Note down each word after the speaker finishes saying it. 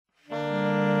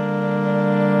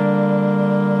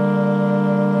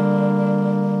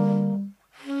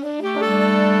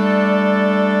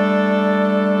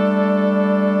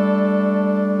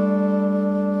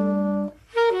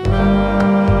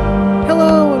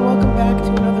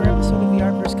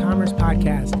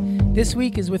this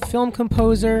week is with film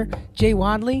composer Jay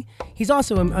Wadley. He's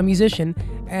also a musician,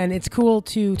 and it's cool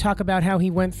to talk about how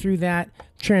he went through that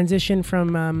transition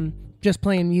from just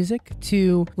playing music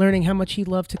to learning how much he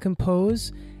loved to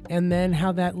compose, and then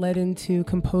how that led into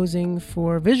composing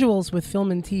for visuals with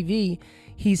film and TV.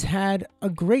 He's had a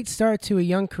great start to a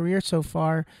young career so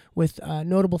far, with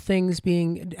notable things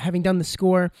being having done the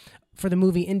score for the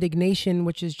movie Indignation,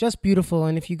 which is just beautiful.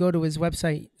 And if you go to his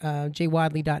website,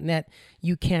 jwadley.net,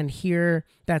 you can hear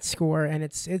that score, and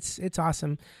it's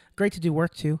awesome. Great to do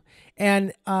work to.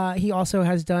 And he also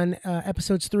has done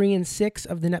episodes 3 and 6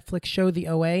 of the Netflix show The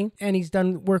OA, and he's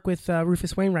done work with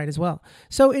Rufus Wainwright as well.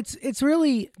 So it's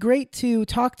really great to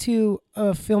talk to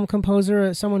a film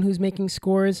composer, someone who's making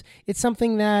scores. It's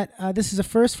something that this is a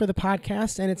first for the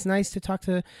podcast, and it's nice to talk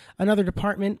to another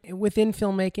department within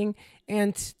filmmaking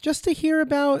and just to hear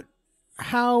about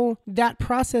how that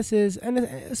process is, and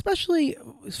especially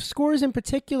scores in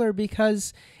particular,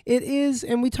 because it is,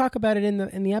 and we talk about it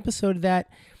in the episode, that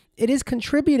it is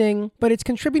contributing, but it's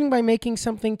contributing by making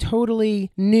something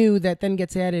totally new that then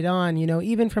gets added on. You know,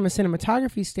 even from a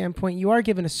cinematography standpoint, you are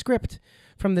given a script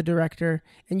from the director,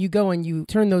 and you go and you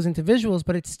turn those into visuals,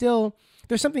 but it's still,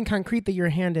 there's something concrete that you're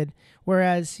handed,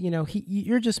 whereas, you know,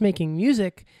 you're just making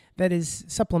music that is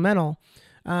supplemental.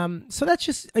 So that's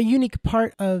just a unique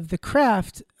part of the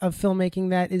craft of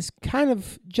filmmaking that is kind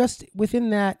of just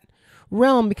within that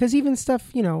realm, because even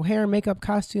stuff, you know, hair, makeup,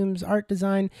 costumes, art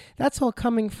design, that's all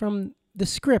coming from the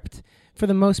script for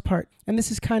the most part. And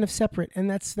this is kind of separate, and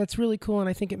that's really cool. And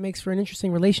I think it makes for an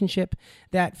interesting relationship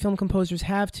that film composers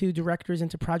have to directors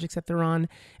and to projects that they're on.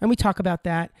 And we talk about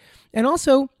that. And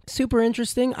also, super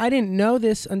interesting, I didn't know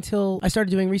this until I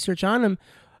started doing research on him,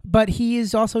 but he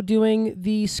is also doing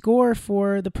the score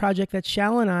for the project that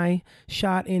Shal and I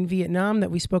shot in Vietnam that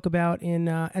we spoke about in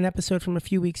an episode from a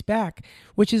few weeks back,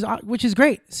 which is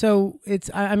great. So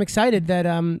I'm excited that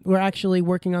we're actually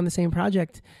working on the same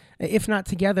project, if not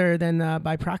together, then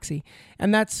by proxy.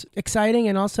 And that's exciting,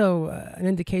 and also an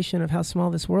indication of how small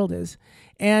this world is.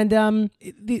 And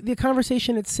the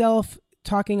conversation itself,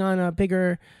 talking on a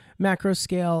bigger macro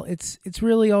scale, it's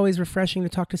really always refreshing to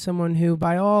talk to someone who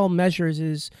by all measures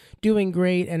is doing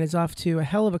great and is off to a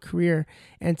hell of a career,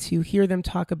 and to hear them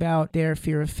talk about their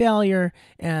fear of failure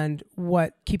and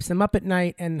what keeps them up at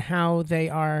night and how they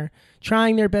are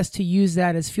trying their best to use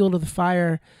that as fuel to the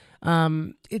fire.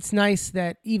 It's nice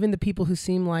that even the people who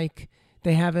seem like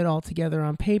they have it all together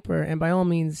on paper, and by all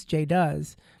means Jay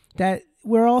does, that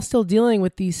we're all still dealing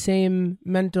with these same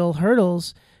mental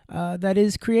hurdles that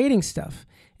is creating stuff.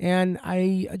 And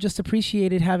I just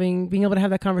appreciated being able to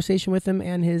have that conversation with him,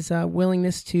 and his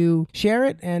willingness to share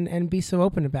it and be so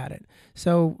open about it.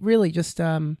 So really just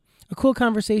a cool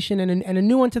conversation, and a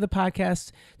new one to the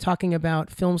podcast, talking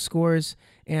about film scores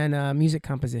and music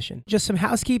composition. Just some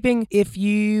housekeeping. If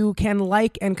you can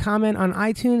like and comment on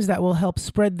iTunes, that will help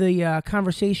spread the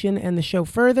conversation and the show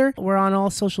further. We're on all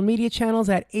social media channels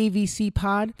at AVC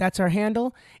Pod. That's our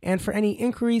handle. And for any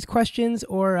inquiries, questions,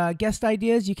 or guest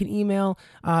ideas, you can email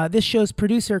this show's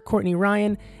producer, Courtney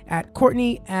Ryan, at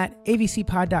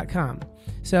courtney@avcpod.com.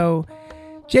 So,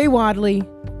 Jay Wadley,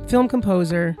 film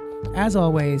composer, as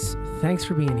always, thanks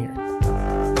for being here.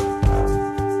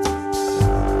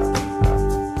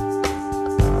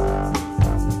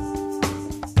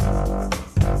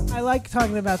 I like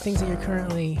talking about things that you're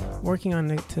currently working on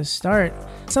to start.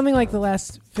 Something like The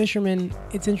Last Fisherman,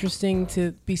 it's interesting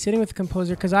to be sitting with the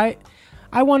composer, because I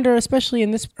wonder, especially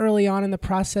in this early on in the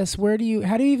process, how do you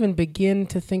even begin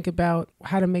to think about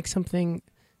how to make something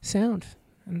sound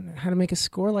and how to make a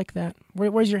score like that?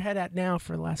 Where's your head at now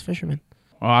for The Last Fisherman?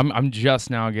 Well, I'm just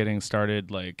now getting started,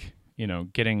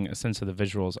 getting a sense of the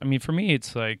visuals. I mean, for me,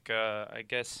 it's like, I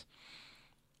guess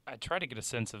I try to get a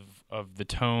sense of the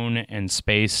tone and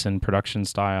space and production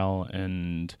style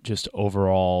and just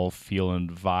overall feel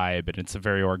and vibe. And it's a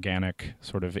very organic,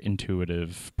 sort of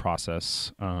intuitive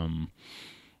process.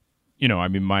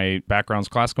 My background's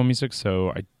classical music,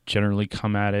 so I generally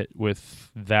come at it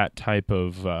with that type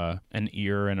of an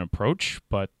ear and approach.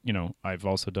 But, I've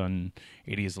also done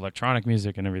 80s electronic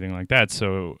music and everything like that.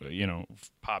 So,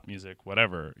 pop music,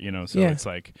 whatever, so yeah. It's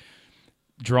like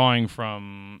drawing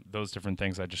from those different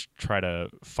things, I just try to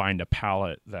find a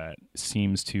palette that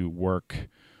seems to work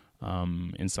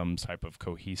in some type of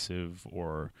cohesive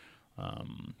or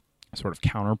sort of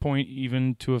counterpoint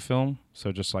even to a film.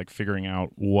 So just like figuring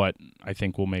out what I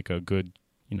think will make a good,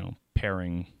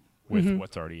 pairing with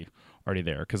what's already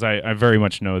there. Because I very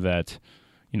much know that,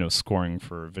 scoring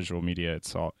for visual media,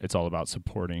 it's all about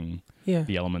supporting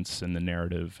the elements and the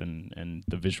narrative and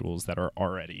the visuals that are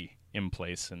already in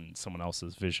place in someone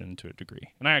else's vision to a degree.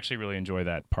 And I actually really enjoy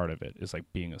that part of it, is like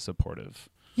being a supportive.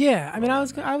 Yeah, I mean, I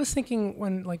was thinking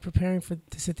when like preparing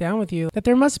to sit down with you that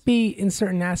there must be in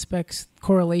certain aspects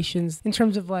correlations in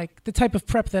terms of like the type of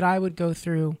prep that I would go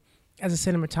through as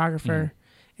a cinematographer,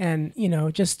 and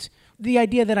just the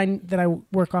idea that I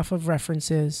work off of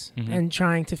references and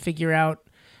trying to figure out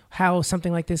how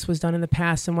something like this was done in the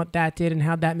past and what that did and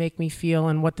how that make me feel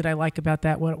and what did I like about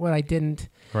that, what I didn't.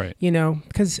 Right.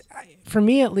 Because for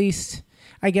me at least,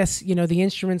 I guess the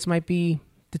instruments might be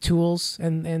the tools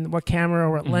and what camera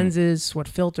or what lenses, what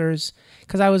filters.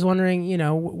 Because I was wondering,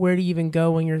 where do you even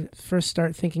go when you first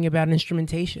start thinking about an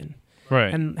instrumentation?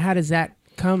 Right. And how does that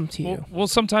come to you? Well,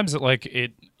 sometimes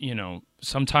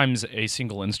sometimes a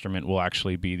single instrument will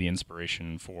actually be the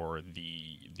inspiration for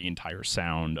the entire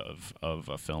sound of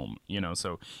a film.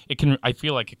 So I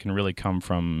feel like it can really come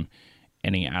from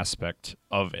any aspect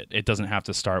of it. It doesn't have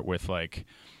to start with like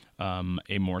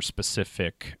a more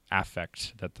specific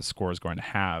affect that the score is going to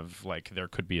have. Like there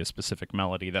could be a specific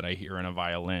melody that I hear in a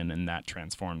violin and that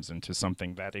transforms into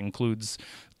something that includes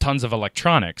tons of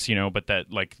electronics, but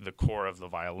that like the core of the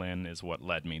violin is what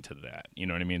led me to that. You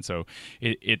know what I mean? So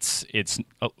it's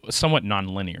somewhat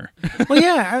nonlinear. Well,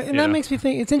 yeah, and that makes me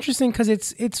think it's interesting because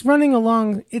it's running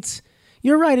along.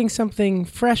 You're writing something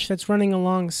fresh that's running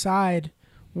alongside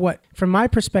what, from my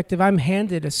perspective, I'm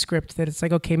handed a script that it's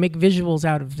like, okay, make visuals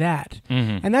out of that.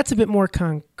 And that's a bit more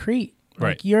concrete.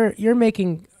 Right. Like you're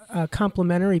making a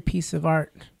complementary piece of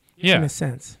art in a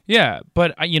sense. Yeah,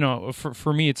 but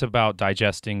for me, it's about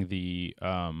digesting the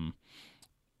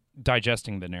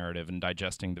narrative and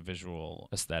digesting the visual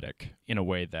aesthetic in a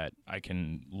way that I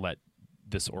can let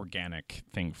this organic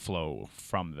thing flow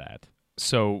from that.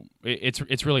 So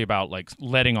it's really about like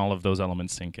letting all of those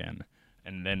elements sink in.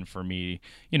 And then for me,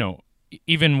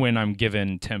 even when I'm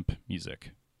given temp music,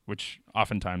 which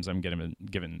oftentimes I'm given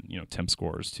temp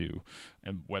scores to,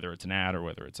 whether it's an ad or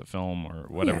whether it's a film or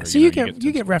whatever. Yeah, so you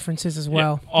get references as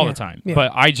well. Yeah, all the time. Yeah.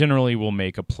 But I generally will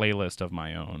make a playlist of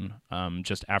my own.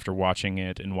 Just after watching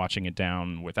it and watching it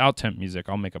down without temp music,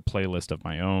 I'll make a playlist of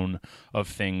my own of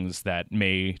things that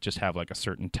may just have like a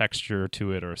certain texture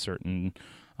to it or a certain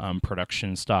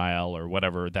production style or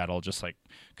whatever, that'll just like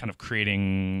kind of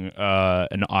creating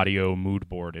an audio mood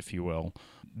board, if you will,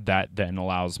 that then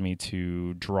allows me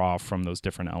to draw from those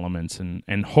different elements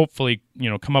and hopefully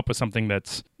come up with something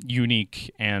that's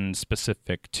unique and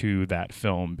specific to that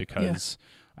film, because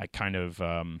I kind of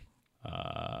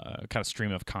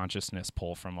stream of consciousness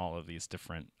pull from all of these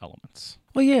different elements.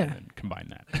 Well, yeah, and combine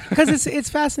that because it's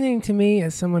fascinating to me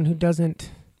as someone who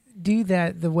doesn't do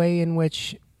that the way in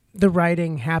which the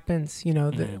writing happens,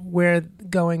 where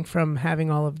going from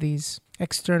having all of these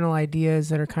external ideas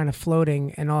that are kind of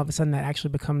floating and all of a sudden that actually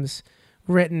becomes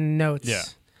written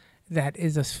notes that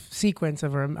is a sequence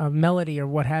of a melody or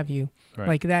what have you. Right.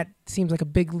 Like that seems like a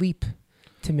big leap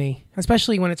to me,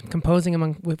 especially when it's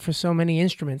composing for so many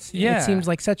instruments. Yeah. It seems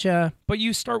like such a... But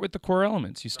you start with the core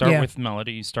elements. You start with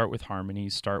melody, you start with harmony,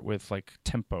 you start with like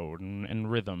tempo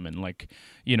and rhythm, and like,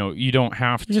 you don't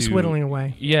have to... You're just whittling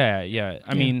away. Yeah.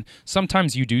 I mean,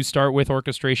 sometimes you do start with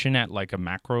orchestration at like a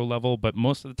macro level, but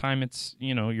most of the time it's,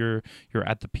 you're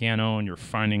at the piano and you're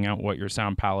finding out what your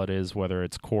sound palette is, whether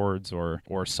it's chords or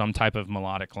some type of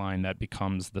melodic line that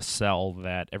becomes the cell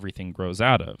that everything grows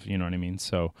out of. You know what I mean?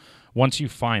 So once you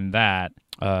find that,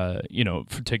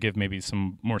 to give maybe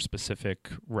some more specific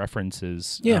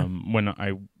references, when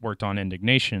I worked on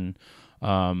Indignation...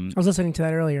 I was listening to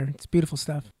that earlier. It's beautiful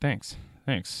stuff. Thanks.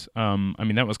 I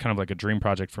mean, that was kind of like a dream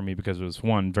project for me because it was,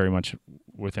 one, very much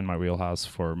within my wheelhouse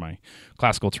for my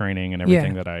classical training and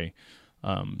everything that I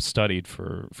studied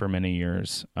for many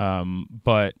years.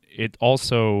 But it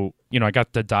also, I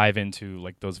got to dive into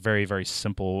like those very, very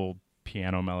simple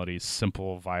piano melodies,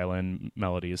 simple violin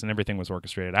melodies, and everything was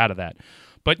orchestrated out of that.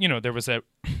 But, there was at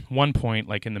one point,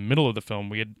 like in the middle of the film,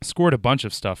 we had scored a bunch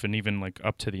of stuff, and even like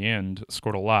up to the end,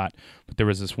 scored a lot. But there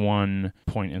was this one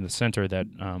point in the center that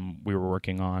we were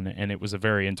working on, and it was a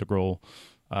very integral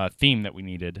theme that we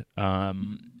needed.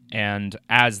 And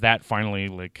as that finally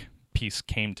like piece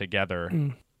came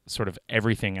together, sort of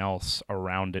everything else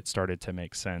around it started to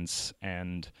make sense.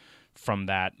 And from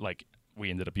that, like, we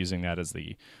ended up using that as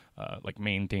the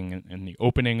main thing in the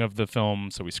opening of the film.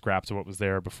 So we scrapped what was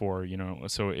there before,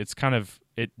 so it's kind of,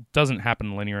 it doesn't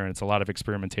happen linear, and it's a lot of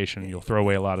experimentation. You'll throw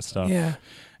away a lot of stuff. Yeah.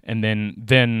 And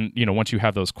then, once you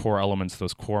have those core elements,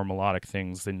 those core melodic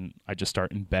things, then I just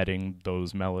start embedding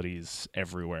those melodies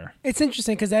everywhere. It's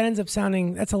interesting because that ends up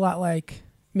sounding, that's a lot like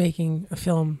making a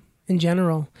film in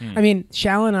general. I mean,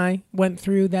 Shal and I went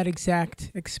through that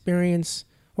exact experience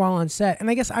while on set. And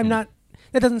I guess that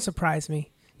doesn't surprise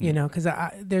me you know, because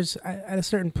there's at a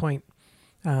certain point,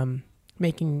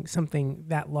 making something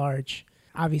that large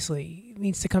obviously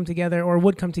needs to come together or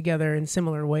would come together in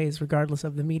similar ways regardless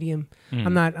of the medium.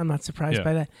 I'm not surprised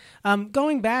by that.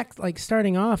 Going back, like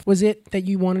starting off, was it that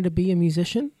you wanted to be a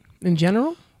musician in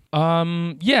general?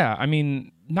 Yeah, I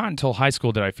mean, not until high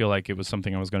school did I feel like it was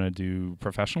something I was going to do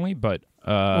professionally, but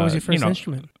What was your first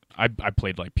instrument? I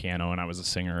played like piano and I was a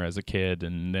singer as a kid,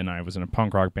 and then I was in a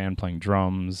punk rock band playing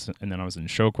drums, and then I was in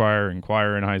show choir and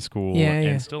choir in high school,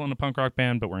 and still in a punk rock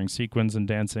band, but wearing sequins and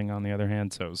dancing on the other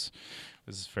hand. So it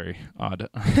was very odd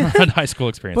high school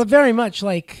experience. But very much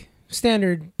like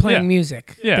standard playing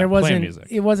music. Yeah, there wasn't, playing music.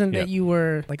 It wasn't that you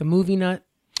were like a movie nut?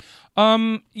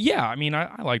 Yeah, I mean,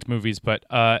 I liked movies, but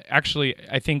actually,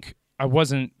 I think I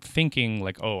wasn't thinking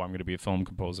like, oh, I'm going to be a film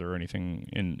composer or anything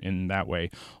in that way.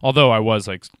 Although I was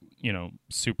like, you know,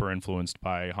 super influenced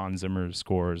by Hans Zimmer's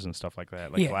scores and stuff like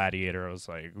that. Like Gladiator, I was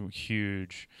like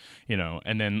huge, you know,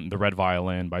 and then The Red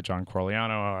Violin by John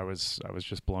Corigliano, I was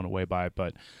just blown away by it.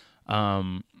 But,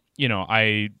 you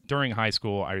know, during high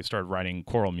school, I started writing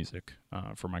choral music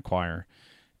for my choir.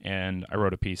 And I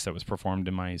wrote a piece that was performed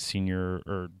in my senior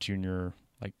or junior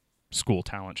like school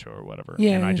talent show or whatever.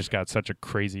 And I just got such a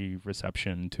crazy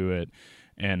reception to it.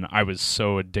 And I was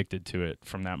so addicted to it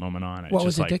from that moment on. What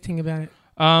was addicting about it?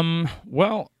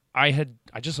 Well, I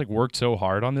just like worked so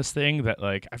hard on this thing that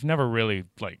like I've never really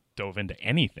like dove into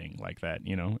anything like that,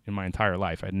 you know, in my entire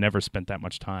life. I'd never spent that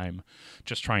much time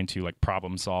just trying to like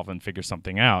problem solve and figure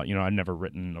something out. You know, I'd never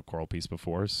written a choral piece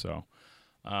before, so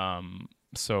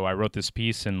I wrote this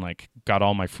piece and like got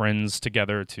all my friends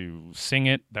together to sing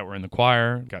it that were in the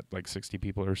choir, got like 60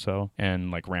 people or so, and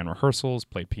like ran rehearsals,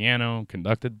 played piano,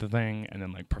 conducted the thing, and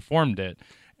then like performed it.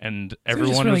 And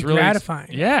everyone was really gratifying.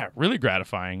 Yeah, really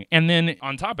gratifying. And then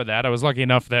on top of that, I was lucky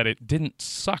enough that it didn't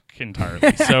suck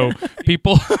entirely. So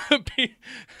people,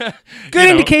 good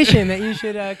indication that you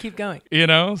should keep going. You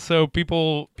know, so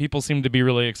people seem to be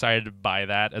really excited by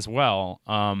that as well.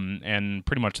 And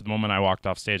pretty much the moment I walked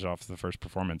off stage off the first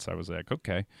performance, I was like,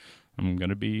 okay, I'm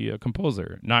gonna be a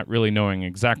composer, not really knowing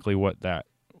exactly what that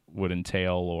would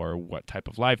entail or what type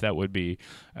of life that would be.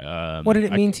 What did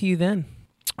it mean to you then?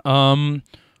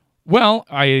 Well,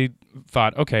 I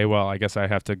thought, okay, well, I guess I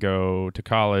have to go to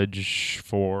college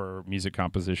for music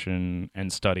composition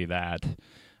and study that.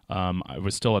 I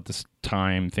was still at this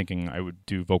time thinking I would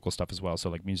do vocal stuff as well,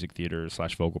 so like music theater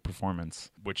 / vocal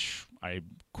performance, which I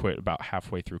quit about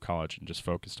halfway through college and just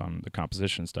focused on the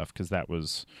composition stuff because that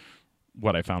was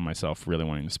what I found myself really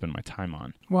wanting to spend my time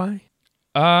on. Why?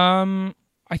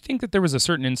 I think that there was a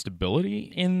certain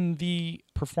instability in the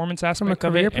performance aspect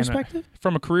of it. From a career perspective?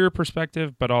 From a career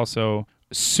perspective, but also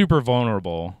super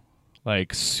vulnerable,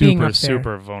 like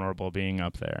super vulnerable being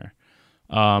up there.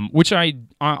 Which I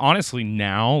honestly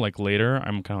now, like later,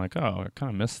 I'm kind of like, oh, I kind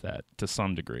of miss that to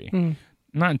some degree.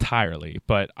 Not entirely,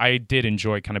 but I did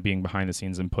enjoy kind of being behind the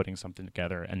scenes and putting something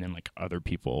together and then like other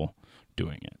people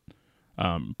doing it,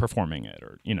 performing it,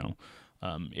 or, you know,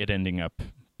 it ending up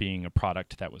being a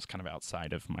product that was kind of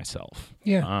outside of myself.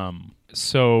 Yeah.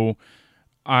 So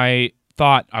I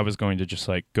thought I was going to just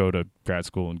like go to grad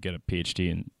school and get a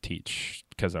PhD and teach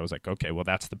because I was like, okay, well,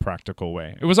 that's the practical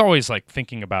way. It was always like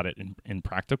thinking about it in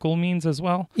practical means as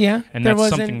well. Yeah. And there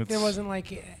wasn't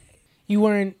like, you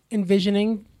weren't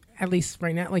envisioning, at least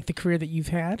right now, like the career that you've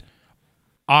had?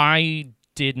 I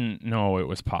didn't know it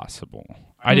was possible.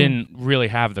 I didn't really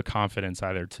have the confidence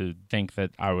either to think that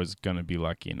I was going to be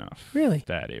lucky enough. Really?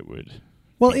 That it would.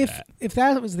 Well, if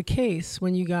that was the case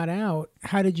when you got out,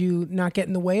 how did you not get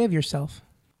in the way of yourself?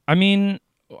 I mean,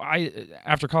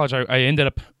 after college, I ended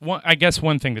up. I guess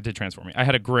one thing that did transform me. I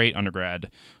had a great undergrad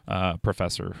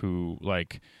professor who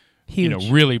like. Huge. You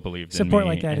know, really believed in me. Support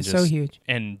like that is so huge.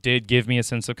 And did give me a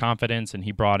sense of confidence, and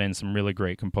he brought in some really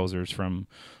great composers from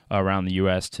around the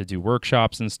U.S. to do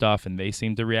workshops and stuff, and they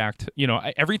seemed to react. You know,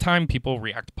 every time people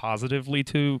react positively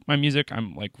to my music,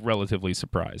 I'm, like, relatively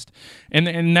surprised.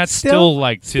 And that's still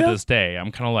like, to this day,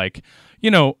 I'm kind of like,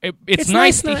 you know, it's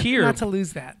nice to hear. Not to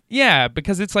lose that. Yeah,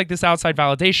 because it's like this outside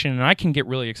validation, and I can get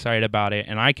really excited about it,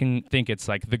 and I can think it's,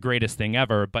 like, the greatest thing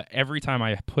ever, but every time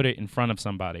I put it in front of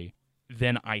somebody,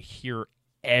 then I hear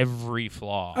every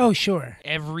flaw. Oh, sure.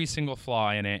 Every single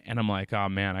flaw in it. And I'm like, oh,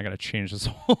 man, I got to change this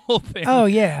whole thing. Oh,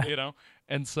 yeah. You know?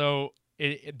 And so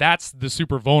that's the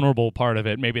super vulnerable part of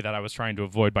it, maybe that I was trying to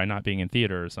avoid by not being in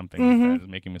theater or something like that,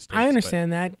 making mistakes. I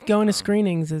understand that. Going to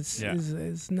screenings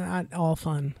is not all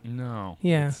fun. No.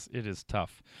 Yeah. It is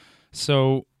tough.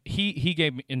 So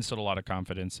he instilled a lot of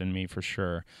confidence in me, for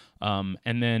sure.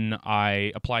 And then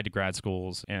I applied to grad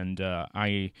schools, and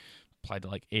I applied to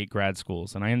like 8 grad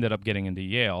schools, and I ended up getting into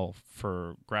Yale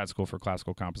for grad school for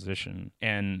classical composition.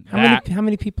 And how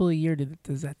many people a year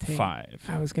does that take? 5.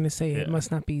 I was going to say it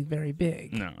must not be very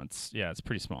big. No, it's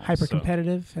pretty small. Hyper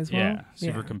competitive as well. Yeah,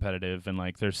 super competitive, and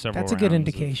like there's several. That's a good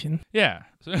indication. Yeah,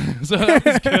 so that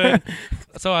was good.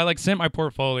 So I like sent my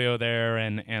portfolio there,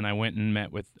 and I went and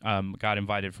met with, got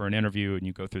invited for an interview, and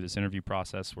you go through this interview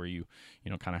process where you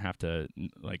kind of have to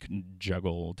like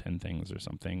juggle 10 things or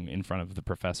something in front of the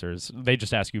professors. They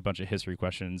just ask you a bunch of history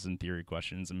questions and theory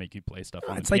questions and make you play stuff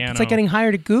on the piano. It's like getting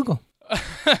hired at Google.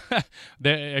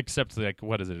 Except like,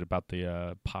 what is it about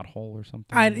the pothole or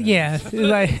something?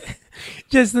 Like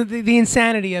just the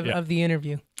insanity of the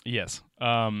interview. Yes.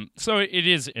 So it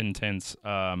is intense.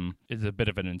 It's a bit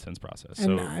of an intense process.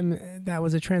 And that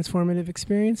was a transformative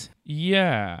experience?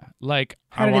 Yeah. Like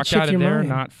I walked out of there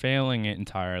not failing it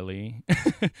entirely.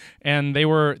 And they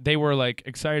were like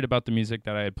excited about the music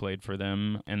that I had played for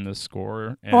them and the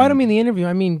score. And I don't mean the interview.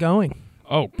 I mean going.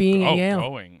 Being at Yale.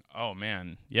 Going. Oh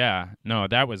man. Yeah. No,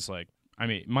 that was like, I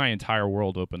mean, my entire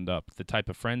world opened up. The type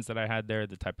of friends that I had there,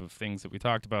 the type of things that we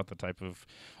talked about, the type of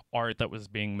art that was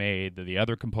being made, the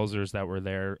other composers that were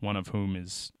there, one of whom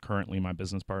is currently my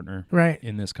business partner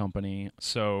in this company.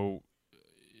 So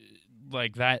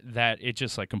like that it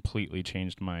just like completely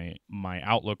changed my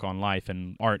outlook on life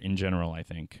and art in general, I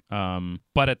think.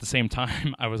 But at the same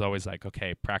time, I was always like,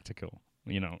 okay, practical.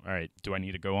 All right, do I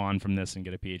need to go on from this and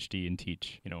get a PhD and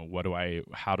teach?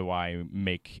 How do I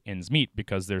make ends meet?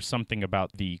 Because there's something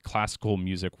about the classical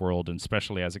music world, and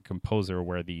especially as a composer,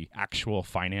 where the actual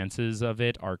finances of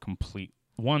it are complete.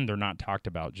 One, they're not talked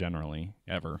about generally,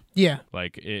 ever. Yeah.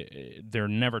 Like, they're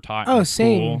never taught in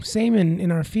school. Same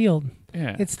in our field.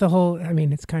 Yeah. It's the whole,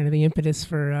 it's kind of the impetus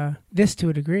for this to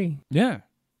a degree. Yeah.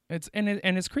 It's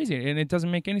crazy, and it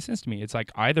doesn't make any sense to me. It's like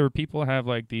either people have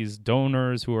like these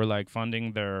donors who are like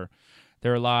funding their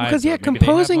lives, because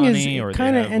composing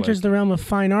kind of enters the realm of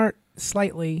fine art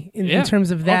slightly in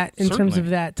terms of that terms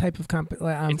of that type of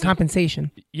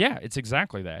compensation. Yeah, it's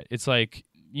exactly that. It's like,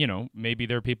 maybe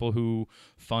there are people who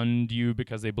fund you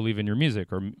because they believe in your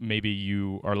music, or maybe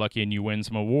you are lucky and you win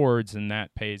some awards and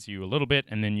that pays you a little bit,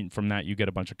 and then from that you get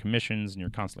a bunch of commissions and you're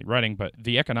constantly writing. But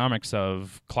the economics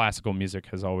of classical music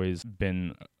has always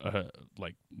been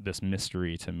like this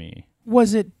mystery to me.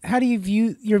 How do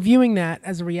you're viewing that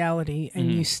as a reality,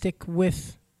 and you stick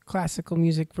with classical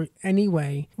music for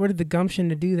anyway? Where did the gumption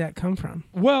to do that come from?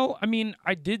 Well, I mean,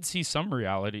 I did see some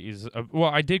realities.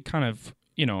 I did kind of,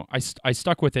 I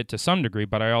stuck with it to some degree,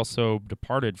 but I also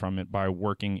departed from it by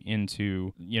working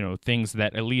into, things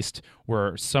that at least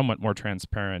were somewhat more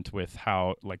transparent with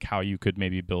how you could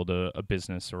maybe build a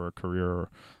business or a career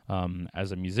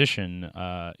as a musician,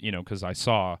 because I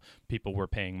saw people were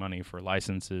paying money for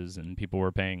licenses and people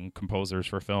were paying composers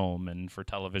for film and for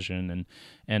television.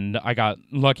 And I got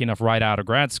lucky enough right out of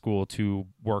grad school to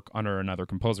work under another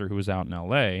composer who was out in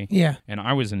LA. Yeah. And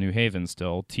I was in New Haven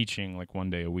still teaching like 1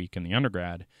 day a week in the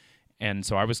undergrad. And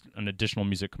so I was an additional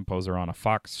music composer on a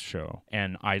Fox show,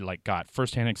 and I like got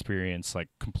firsthand experience, like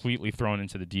completely thrown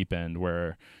into the deep end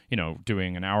where,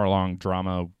 doing an hour-long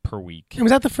drama per week. And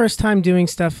was that the first time doing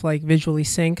stuff like visually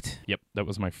synced? Yep, that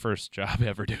was my first job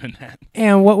ever doing that.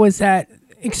 And what was that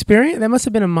experience? That must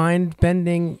have been a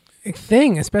mind-bending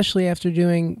thing, especially after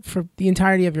doing for the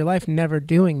entirety of your life, never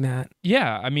doing that.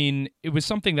 Yeah, I mean, it was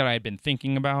something that I had been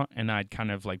thinking about and I'd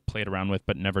kind of like played around with,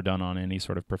 but never done on any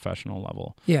sort of professional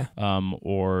level. Yeah.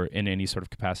 Or in any sort of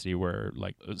capacity where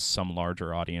like some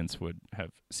larger audience would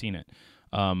have seen it.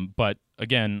 But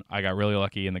again, I got really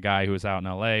lucky, and the guy who was out in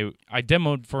LA, I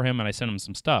demoed for him and I sent him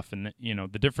some stuff. And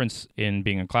the difference in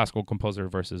being a classical composer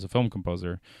versus a film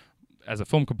composer, as a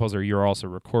film composer, you're also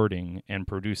recording and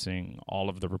producing all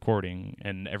of the recording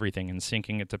and everything and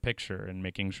syncing it to picture and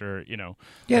making sure,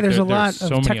 Yeah, there's a lot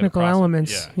of technical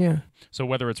elements. Yeah. So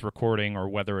whether it's recording or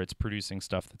whether it's producing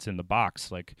stuff that's in the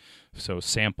box, so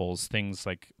samples, things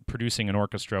like producing an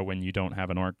orchestra when you don't have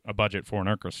a budget for an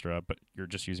orchestra, but you're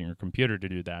just using your computer to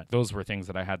do that. Those were things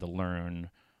that I had to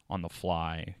learn on the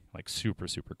fly, like super,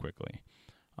 super quickly.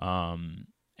 And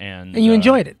you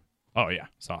enjoyed it. Oh, yeah.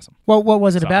 It's awesome. What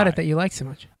was it about it that you liked so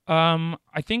much?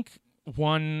 I think,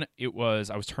 one, I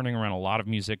was turning around a lot of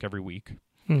music every week.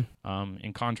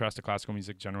 In contrast to classical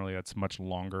music, generally, that's much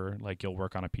longer. Like, you'll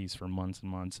work on a piece for months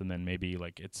and months, and then maybe,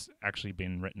 like, it's actually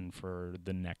been written for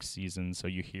the next season, so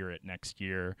you hear it next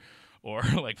year, or,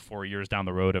 like, 4 years down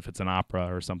the road if it's an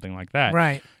opera or something like that.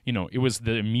 Right. It was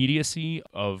the immediacy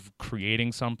of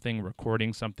creating something,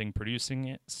 recording something, producing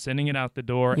it, sending it out the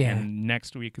door, and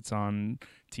next week it's on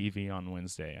TV on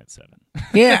Wednesday at 7.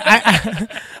 Yeah,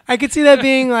 I could see that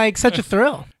being, like, such a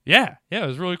thrill. Yeah, it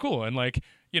was really cool. And, like,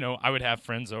 I would have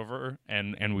friends over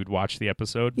and we'd watch the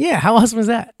episode. Yeah, how awesome was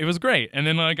that? It was great. And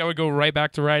then I would go right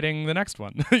back to writing the next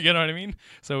one. You know what I mean?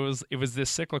 So it was this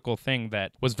cyclical thing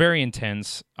that was very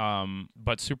intense,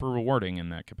 but super rewarding in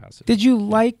that capacity. Did you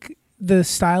like the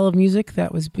style of music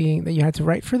that you had to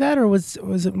write for that, or was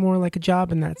it more like a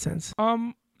job in that sense?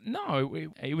 No,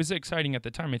 it was exciting at the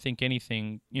time. I think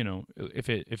anything, if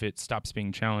it stops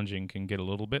being challenging, can get a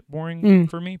little bit boring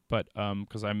for me. But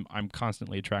because I'm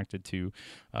constantly attracted to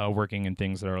working in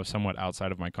things that are somewhat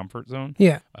outside of my comfort zone.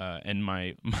 Yeah. And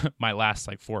my last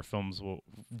 4 films will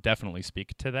definitely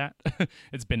speak to that.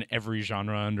 It's been every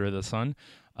genre under the sun.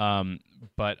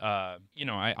 But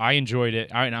I enjoyed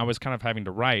it. I was kind of having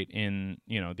to write in,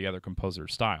 the other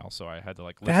composer's style. So I had to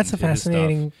listen That's a to his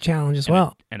fascinating stuff challenge as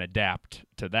well. and adapt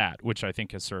to that, which I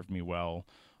think has served me well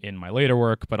in my later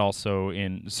work, but also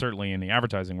certainly in the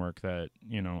advertising work that,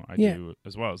 I do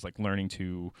as well. It's like learning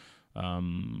to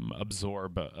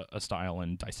absorb a style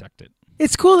and dissect it.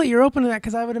 It's cool that you're open to that,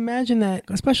 because I would imagine that,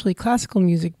 especially classical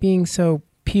music being so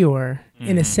pure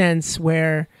in a sense,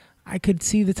 where I could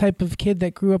see the type of kid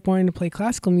that grew up wanting to play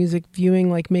classical music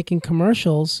viewing making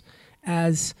commercials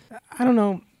as, I don't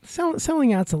know,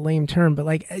 selling out's a lame term,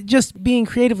 but just being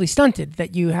creatively stunted,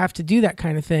 that you have to do that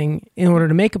kind of thing in order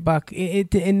to make a buck.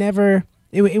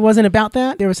 It wasn't about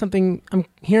that. There was something I'm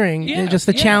hearing, just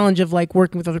the challenge of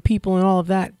working with other people and all of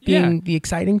that being the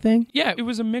exciting thing. Yeah, it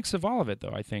was a mix of all of it,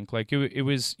 though. I think it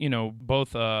was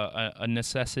both a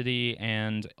necessity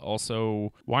and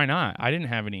also why not? I didn't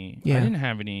have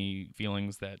any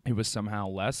feelings that it was somehow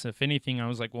less. If anything, I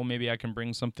was like, well, maybe I can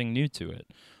bring something new to it.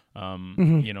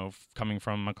 Coming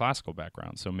from a classical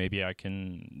background. So maybe I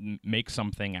can make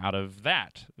something out of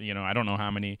that. I don't know how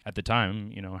many at the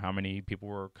time, how many people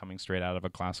were coming straight out of a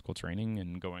classical training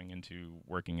and going into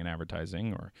working in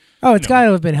advertising or. Oh, it's got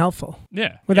to have been helpful.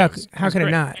 Yeah. How could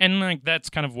it not? And that's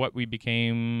kind of what we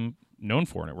became known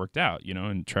for, and it worked out,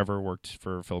 and Trevor worked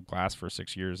for Philip Glass for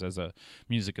 6 years as a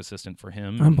music assistant for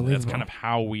him. Unbelievable. That's kind of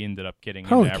how we ended up getting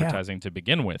into advertising to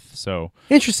begin with. So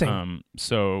interesting.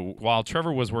 So while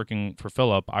Trevor was working for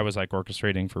Philip, I was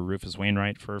orchestrating for Rufus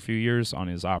Wainwright for a few years on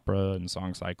his opera and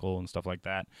song cycle and stuff like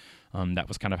that. That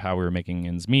was kind of how we were making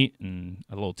ends meet, and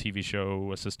a little TV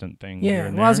show assistant thing.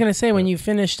 Yeah. Well, I was going to say, when you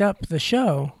finished up the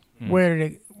show, where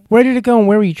did it go, and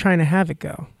where were you trying to have it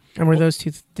go? And were those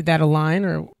two, did that align,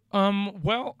 or?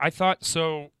 Well, I thought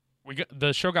so.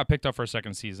 The show got picked up for a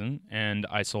second season, and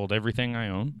I sold everything I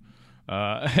own,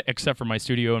 except for my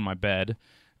studio and my bed.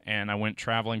 And I went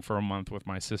traveling for a month with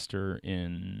my sister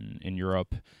in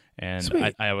Europe.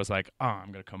 And I was like,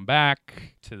 I'm going to come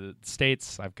back to the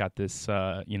States. I've got this,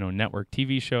 network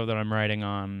TV show that I'm writing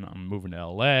on. I'm moving to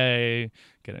L.A.,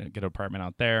 get an apartment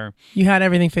out there. You had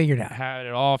everything figured out. Had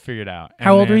it all figured out.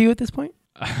 How old were you at this point?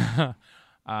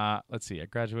 Let's see. I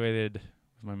graduated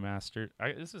my master.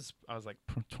 I was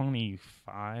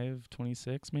 25,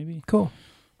 26 maybe. Cool.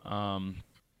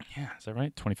 Yeah, is that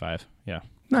right? 25. Yeah.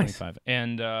 Nice. 25.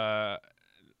 And I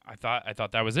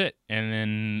thought that was it.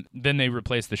 And then they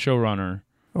replaced the showrunner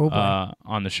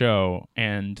on the show,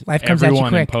 and life comes at you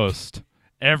quick.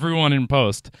 Everyone in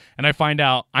post, and I find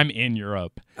out I'm in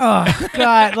Europe. Oh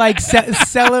God!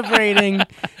 Celebrating,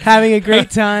 having a great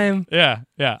time. Yeah.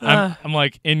 I'm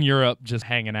in Europe, just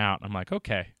hanging out. I'm like,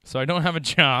 okay, so I don't have a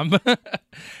job,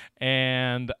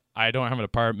 and I don't have an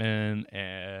apartment,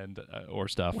 and or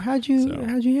stuff. How'd you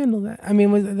handle that? I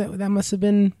mean, that must have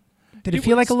been. Did it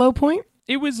feel like a low point?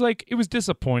 It was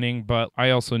disappointing, but I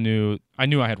also knew I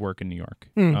had work in New York,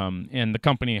 and the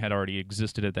company had already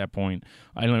existed at that point.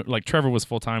 Trevor was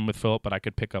full time with Philip, but I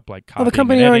could pick up copying the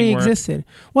company already work. existed.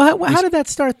 Well, how did that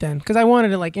start then? Because I wanted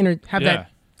to have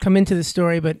that come into the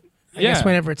story, but I guess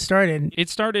whenever it started. It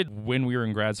started when we were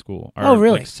in grad school.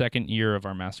 Really? Second year of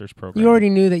our master's program. You already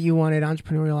knew that you wanted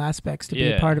entrepreneurial aspects to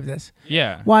be a part of this.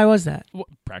 Yeah. Why was that?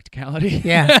 Practicality.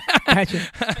 Yeah.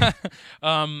 Gotcha.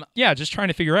 Just trying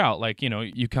to figure out,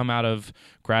 you come out of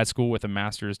grad school with a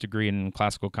master's degree in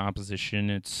classical composition.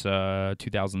 It's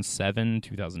 2007,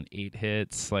 2008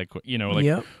 hits.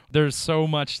 There's so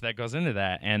much that goes into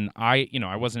that. And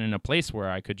I wasn't in a place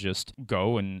where I could just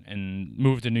go and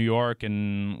move to New York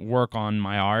and work on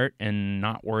my art and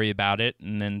not worry about it,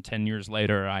 and then 10 years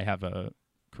later I have a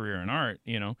career in art.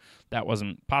 That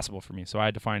wasn't possible for me. So I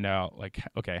had to find out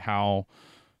okay, how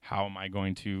am I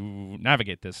going to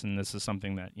navigate this? And this is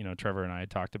something that Trevor and I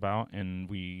had talked about, and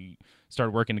we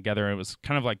started working together. It was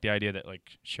kind of the idea that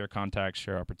share contacts,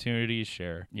 share opportunities,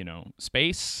 share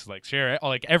space, share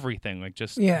everything,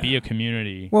 be a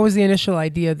community. What was the initial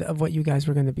idea of what you guys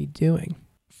were going to be doing?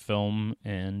 Film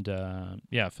and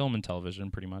film and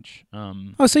television, pretty much.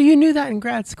 So you knew that in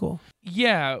grad school?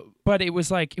 Yeah, but it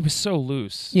was so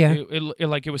loose. Yeah.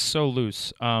 It was so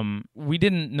loose. We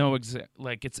didn't know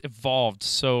like it's evolved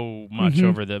so much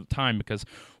over the time, because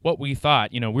what we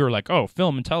thought, we were like, oh,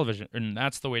 film and television, and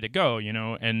that's the way to go,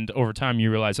 and over time you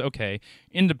realize, okay,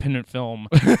 independent film,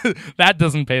 that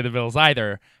doesn't pay the bills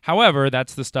either. However,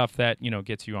 that's the stuff that,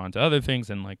 gets you onto other things,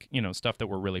 and like, stuff that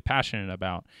we're really passionate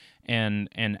about. And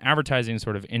advertising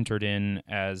sort of entered in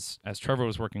as Trevor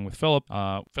was working with Philip.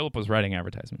 Philip was writing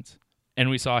advertisements. And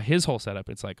we saw his whole setup.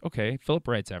 It's like, okay, Philip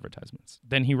writes advertisements.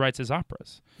 Then he writes his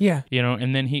operas. Yeah.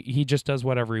 And then he just does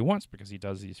whatever he wants, because he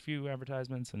does these few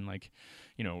advertisements and like,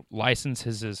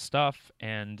 licenses his stuff,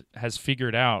 and has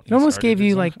figured out. It almost gave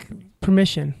you like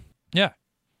permission. Yeah.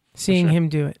 Seeing him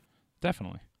do it.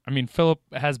 Definitely. I mean, Philip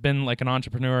has been like an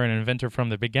entrepreneur and an inventor from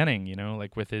the beginning,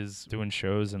 like with his doing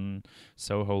shows in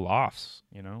Soho lofts,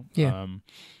 Yeah.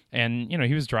 And,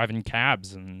 he was driving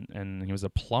cabs and he was a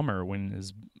plumber when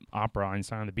his opera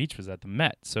Einstein on the Beach was at the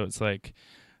Met. So it's like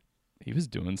he was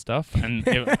doing stuff. And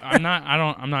I'm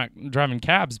not driving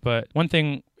cabs, but one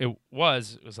thing it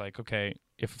was like, okay,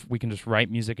 if we can just write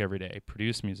music every day,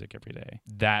 produce music every day,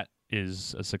 that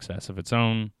is a success of its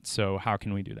own. So how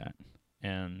can we do that?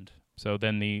 And so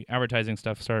then the advertising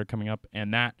stuff started coming up,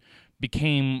 and that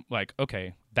became like,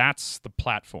 okay, that's the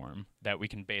platform that we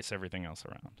can base everything else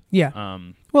around. Yeah.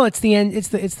 Well, it's the end. It's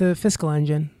the fiscal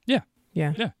engine. Yeah.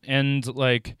 Yeah. Yeah. And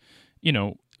like,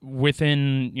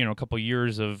 within, a couple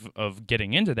years of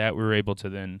getting into that, we were able to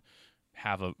then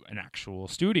have an actual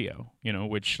studio,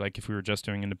 which like if we were just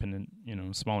doing independent,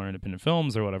 smaller independent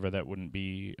films or whatever, that wouldn't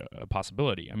be a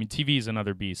possibility. I mean, TV is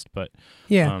another beast, but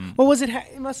yeah. Well, was it?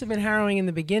 It must have been harrowing in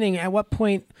the beginning. At what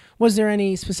point was there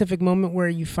any specific moment where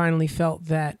you finally felt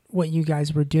that what you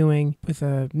guys were doing with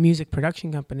a music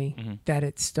production company, that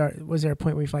it started? Was there a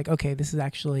point where you're like, okay, this is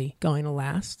actually going to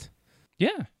last?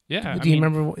 Yeah. Yeah. Do you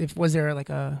remember was there like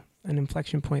an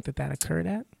inflection point that occurred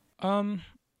at?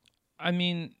 I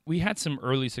mean, we had some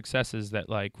early successes that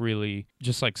like really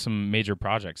just like some major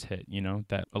projects hit,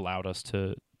 that allowed us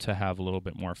to have a little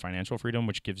bit more financial freedom,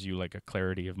 which gives you like a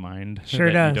clarity of mind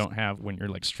sure that does. You don't have when you're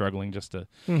like struggling just to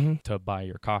buy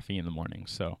your coffee in the morning.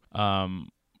 So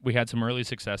we had some early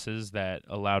successes that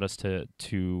allowed us to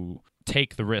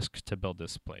take the risk to build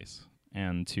this place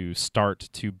and to start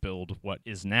to build what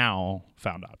is now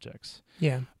Found Objects.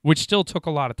 Yeah. Which still took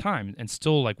a lot of time, and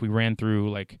still like we ran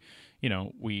through a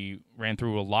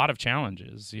lot of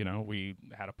challenges. We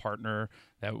had a partner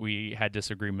that we had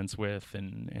disagreements with,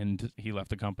 and he left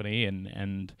the company,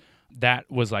 and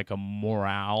that was like a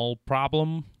morale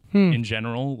problem in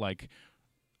general, like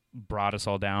brought us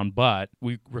all down. But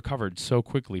we recovered so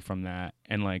quickly from that,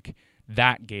 and like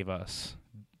that gave us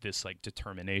this like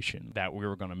determination that we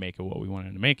were going to make it what we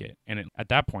wanted to make it. And at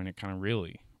that point, it kind of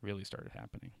really started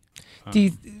happening.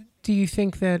 Do you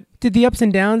think that did the ups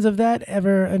and downs of that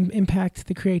ever impact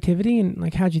the creativity, and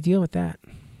like how'd you deal with that?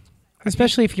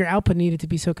 Especially if your output needed to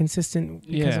be so consistent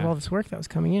because of all this work that was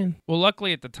coming in. Well,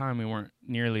 luckily at the time we weren't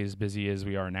nearly as busy as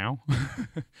we are now.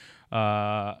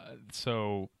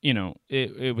 So,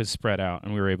 it was spread out,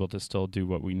 and we were able to still do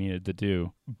what we needed to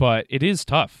do. But it is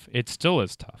tough. It still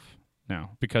is tough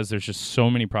now, because there's just so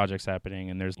many projects happening,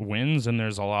 and there's wins and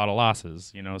there's a lot of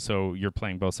losses, so you're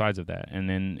playing both sides of that. And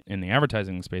then in the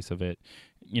advertising space of it,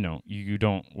 you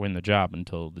don't win the job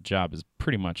until the job is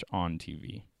pretty much on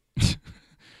TV.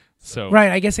 So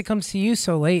right, I guess it comes to you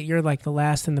so late. You're like the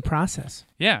last in the process.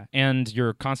 Yeah, and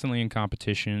you're constantly in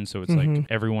competition, so it's like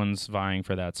everyone's vying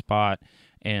for that spot,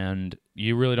 and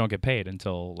you really don't get paid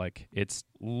until like it's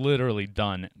literally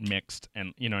done, mixed,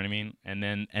 and you know what I mean? And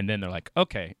then they're like,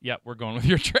 "Okay, yep, we're going with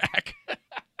your track."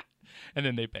 And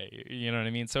then they pay you, know what I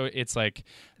mean? So it's like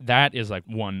that is like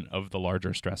one of the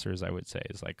larger stressors, I would say,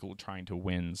 is like trying to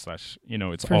win /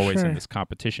 it's For always sure. in this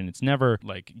competition. It's never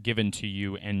like given to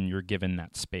you and you're given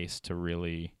that space to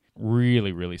really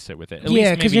sit with it. At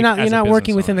least because maybe you're as a not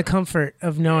working business within owner. the comfort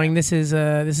of knowing this is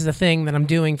a thing that I'm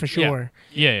doing for sure.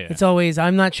 Yeah. It's always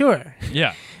I'm not sure.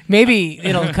 Yeah. Maybe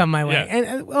it'll come my way.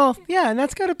 Yeah. And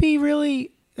that's got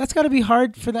to be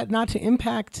hard for that not to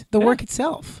impact the work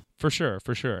itself. For sure.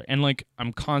 And like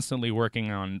I'm constantly working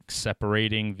on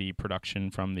separating the production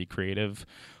from the creative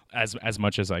as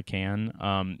much as I can.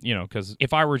 Because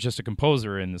if I were just a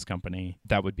composer in this company,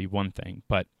 that would be one thing.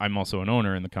 But I'm also an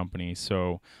owner in the company,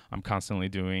 so I'm constantly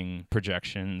doing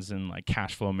projections and like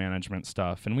cash flow management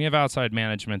stuff. And we have outside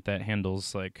management that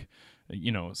handles like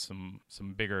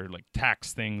some bigger like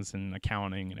tax things and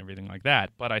accounting and everything like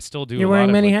that. But I still do. You're a wearing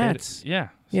lot many of, like, hats. Yeah.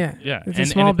 Yeah. It's a And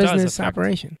small it does business affect-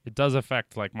 operation. It does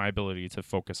affect like my ability to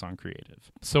focus on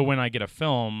creative. So when I get a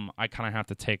film, I kind of have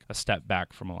to take a step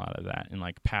back from a lot of that and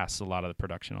like pass a lot of the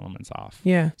production elements off.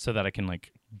 Yeah. So that I can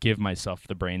like give myself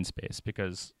the brain space,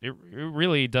 because it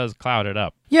really does cloud it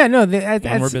up. Yeah, no.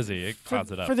 When we're busy, it clouds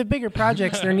it up. For the bigger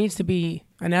projects, there needs to be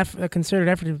a concerted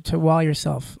effort to wall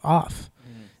yourself off.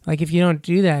 Like if you don't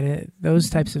do that, those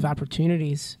types of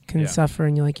opportunities can suffer,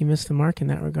 and you miss the mark in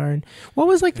that regard. What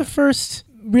was like the first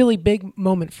really big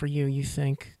moment for you? You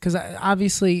think? Because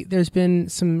obviously there's been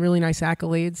some really nice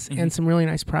accolades and some really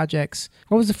nice projects.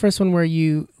 What was the first one where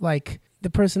you like the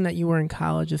person that you were in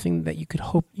college, the thing that you could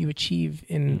hope you achieve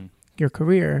in your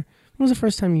career? When was the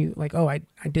first time you like, oh, I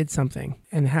did something,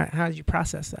 and how did you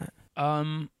process that?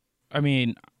 I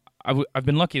mean, I've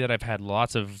been lucky that I've had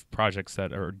lots of projects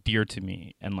that are dear to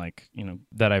me and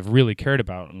that I've really cared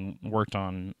about and worked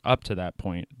on up to that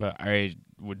point. But I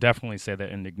would definitely say that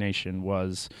Indignation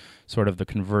was sort of the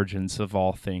convergence of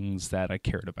all things that I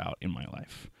cared about in my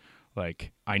life.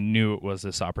 Like I knew it was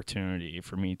this opportunity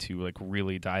for me to like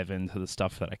really dive into the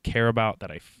stuff that I care about,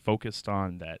 that I focused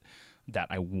on, that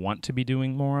I want to be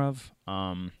doing more of.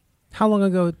 How long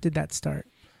ago did that start?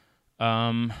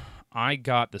 I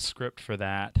got the script for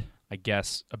that, I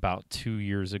guess, about 2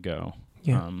 years ago.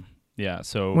 Yeah.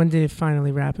 So when did it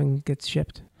finally wrap and get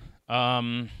shipped?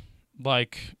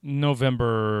 Like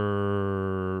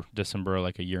November, December,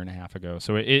 like a year and a half ago.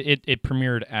 So it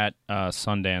premiered at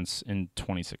Sundance in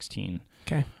 2016.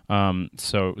 Okay.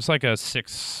 So it was like a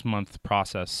 6-month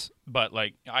process, but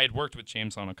like I had worked with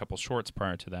James on a couple shorts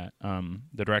prior to that.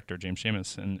 The director, James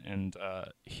Schamus, and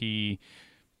he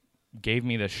gave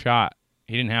me the shot.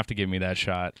 He didn't have to give me that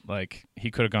shot. Like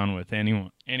he could have gone with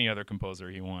any other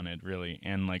composer he wanted, really.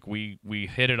 And like we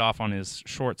hit it off on his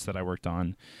shorts that I worked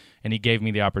on, and he gave me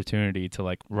the opportunity to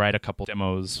like write a couple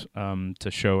demos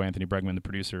to show Anthony Bregman, the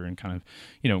producer, and kind of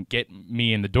get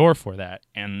me in the door for that.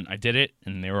 And I did it,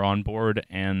 and they were on board.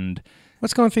 And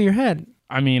what's going through your head?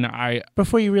 I mean,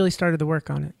 before you really started the work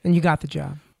on it and you got the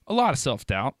job. A lot of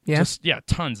self-doubt. Yeah?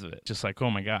 Tons of it. Just like, oh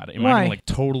my God, am Why? I going to like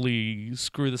totally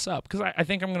screw this up? Because I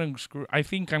think I'm going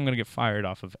to get fired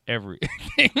off of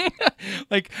everything.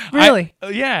 Like, really?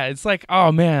 Yeah, it's like,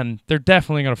 oh man, they're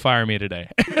definitely going to fire me today.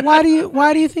 Why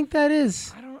do you think that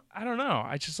is? I don't know.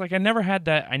 I just like, I never had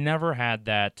that. I never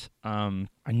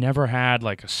had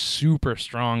like a super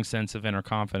strong sense of inner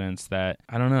confidence that,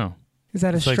 I don't know. Is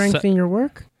that a strength in your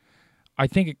work? I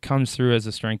think it comes through as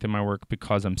a strength in my work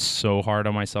because I'm so hard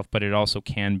on myself, but it also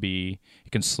it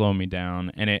can slow me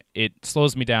down, and it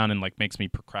slows me down and like makes me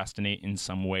procrastinate in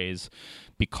some ways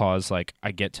because like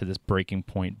I get to this breaking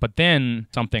point, but then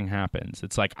something happens.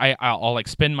 It's like I'll like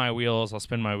spin my wheels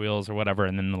or whatever,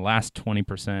 and then the last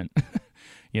 20%,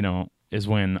 is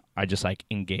when I just like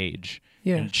engage.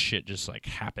 Yeah. And shit just like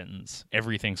happens.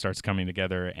 Everything starts coming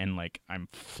together, and like I'm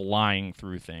flying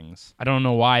through things. I don't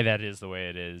know why that is the way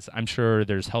it is. I'm sure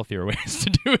there's healthier ways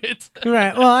to do it.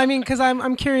 Right. Well, I mean, because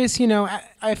I'm curious.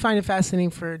 I find it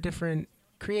fascinating for different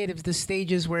creatives, the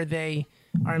stages where they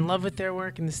are in love with their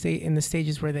work, and the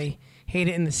stages where they hate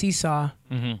it, in the seesaw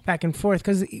back and forth.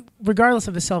 Because regardless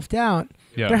of the self-doubt,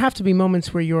 there have to be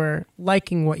moments where you're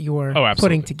liking what you're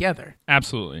putting together.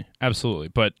 Absolutely.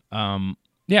 But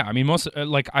yeah, I mean, most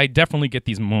like I definitely get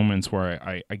these moments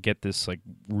where I get this like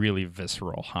really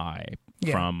visceral high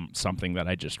from something that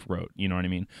I just wrote. You know what I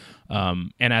mean?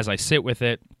 And as I sit with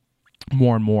it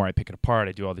more and more, I pick it apart,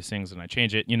 I do all these things, and I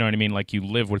change it. You know what I mean? Like you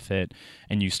live with it,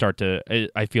 and you start to.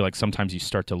 I feel like sometimes you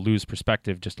start to lose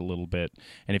perspective just a little bit.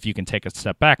 And if you can take a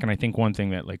step back, and I think one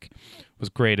thing that like was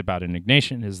great about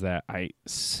Indignation is that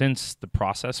since the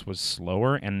process was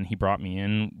slower, and he brought me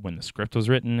in when the script was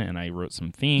written, and I wrote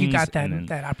some themes. You got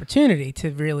that opportunity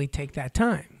to really take that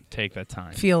time.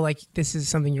 Feel like this is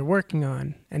something you're working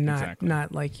on, and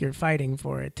not like you're fighting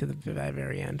for it to the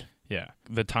very end. Yeah,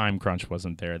 the time crunch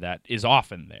wasn't there. That is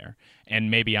often there, and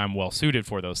maybe I'm well suited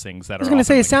for those things. That I was going to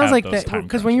say, it sounds like that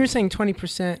because when you were saying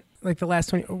 20%, like the last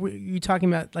 20, were you talking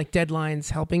about like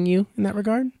deadlines helping you in that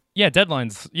regard? Yeah,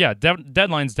 deadlines. Yeah,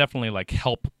 deadlines definitely like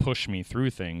help push me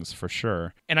through things for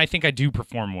sure, and I think I do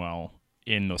perform well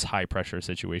in those high pressure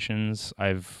situations.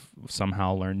 I've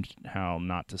somehow learned how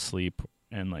not to sleep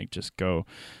and like just go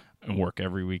and work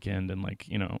every weekend and like,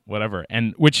 whatever.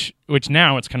 And which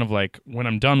now it's kind of like when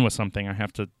I'm done with something, I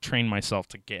have to train myself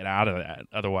to get out of that.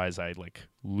 Otherwise I like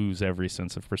lose every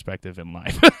sense of perspective in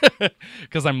life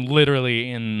because I'm literally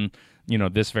in,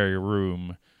 this very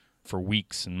room for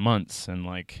weeks and months and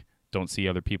like don't see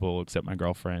other people except my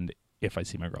girlfriend if I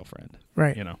see my girlfriend.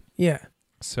 Right. Yeah.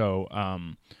 So,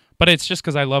 but it's just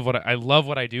because I love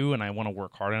what I do, and I want to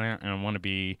work hard on it, and I want to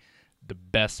be the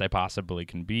best I possibly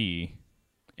can be,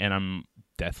 and I'm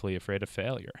deathly afraid of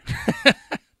failure.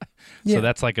 Yeah. So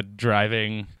that's like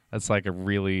that's like a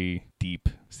really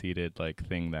deep-seated like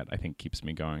thing that I think keeps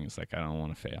me going. It's like I don't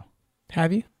want to fail.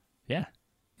 Have you? Yeah,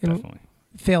 And definitely.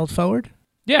 failed forward?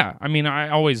 Yeah, I mean, I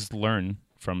always learn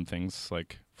from things,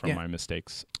 like from my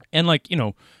mistakes, and like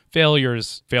failure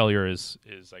is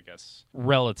I guess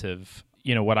relative.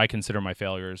 What I consider my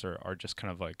failures are just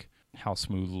kind of like how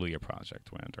smoothly a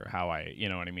project went, or how you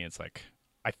know what I mean. It's like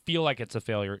I feel like it's a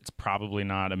failure. It's probably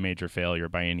not a major failure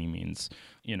by any means.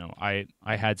 I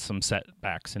had some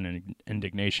setbacks and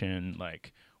indignation,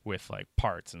 like with like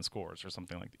parts and scores or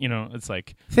something like it's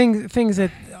like Things that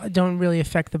don't really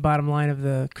affect the bottom line of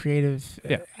the creative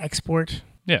export.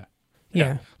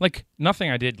 Yeah. Like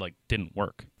nothing I did like didn't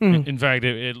work. In fact,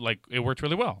 it worked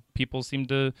really well. People seemed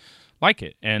to like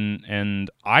it, and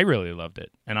I really loved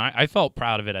it, and I felt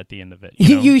proud of it at the end of it.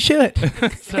 You should.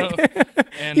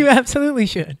 You absolutely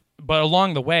should. But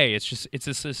along the way, it's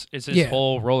this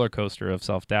whole roller coaster of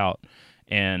self-doubt,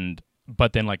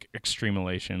 but then like extreme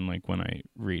elation, like when I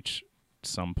reach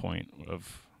some point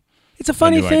of. It's a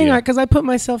funny thing because I put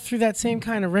myself through that same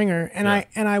kind of ringer, and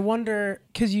I wonder,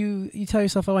 because you tell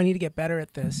yourself, oh, I need to get better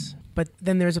at this, but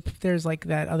then there's like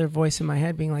that other voice in my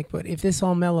head being like, but if this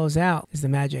all mellows out, is the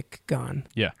magic gone?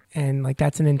 Yeah, and like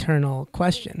that's an internal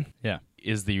question. Yeah,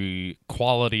 is the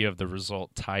quality of the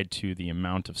result tied to the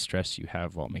amount of stress you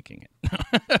have while making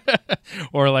it,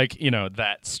 or like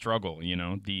that struggle,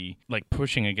 the like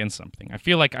pushing against something? I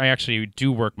feel like I actually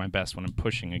do work my best when I'm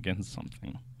pushing against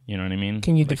something. You know what I mean?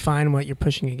 Can you define what you're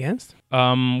pushing against?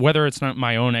 Whether it's not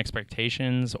my own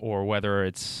expectations or whether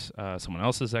it's someone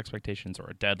else's expectations or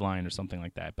a deadline or something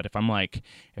like that. But if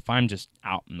I'm just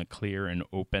out in the clear and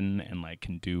open and like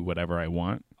can do whatever I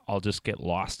want, I'll just get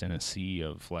lost in a sea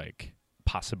of like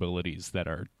possibilities that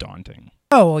are daunting.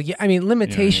 Oh, well, yeah. I mean,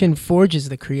 limitation forges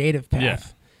the creative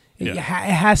path. Yeah. It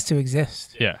has to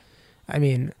exist. Yeah. I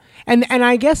mean, and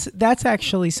I guess that's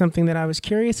actually something that I was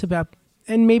curious about.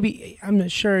 And maybe, I'm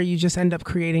not sure, you just end up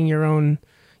creating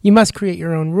you must create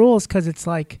your own rules, because it's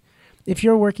like, if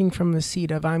you're working from the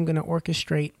seat of, I'm going to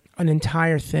orchestrate an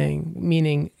entire thing,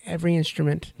 meaning every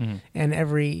instrument and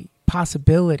every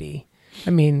possibility. I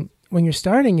mean, when you're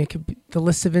starting, the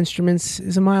list of instruments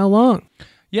is a mile long.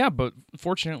 Yeah, but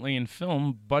fortunately in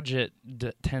film, budget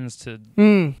tends to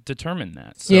determine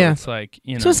that. So it's like,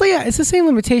 So it's like, it's the same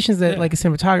limitations that like a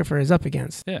cinematographer is up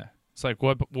against. Yeah. It's like,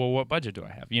 what budget do I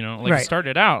have? It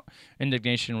started out,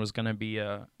 Indignation was going to be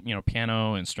a,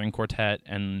 piano and string quartet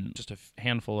and just a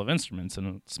handful of instruments in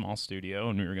a small studio,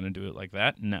 and we were going to do it like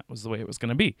that, and that was the way it was going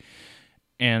to be.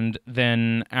 And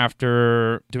then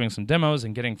after doing some demos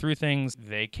and getting through things,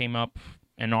 they came up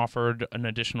and offered an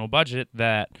additional budget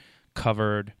that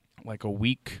covered like a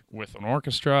week with an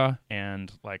orchestra,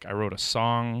 and like I wrote a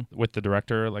song with the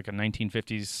director, like a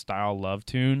 1950s style love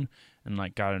tune, and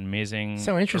like got an amazing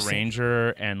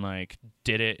arranger and like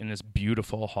did it in this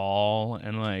beautiful hall,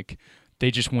 and like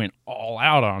they just went all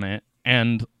out on it.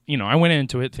 And I went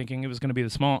into it thinking it was going to be the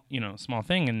small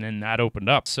thing, and then that opened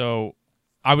up. So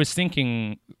I was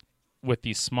thinking with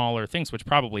these smaller things, which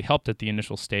probably helped at the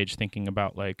initial stage, thinking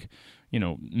about like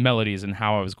melodies and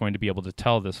how I was going to be able to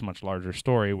tell this much larger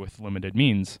story with limited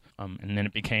means. And then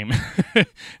it became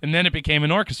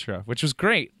an orchestra, which was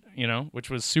great. Which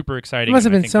was super exciting. It must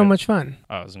have been so much fun.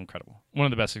 Oh, it was incredible. One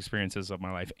of the best experiences of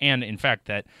my life. And in fact,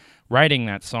 that writing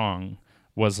that song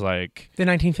was like... The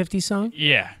 1950s song?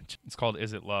 Yeah. It's called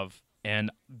Is It Love?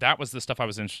 And that was the stuff I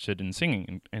was interested in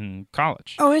singing in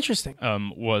college. Oh, interesting.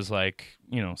 Was like,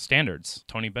 standards.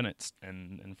 Tony Bennett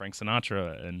and Frank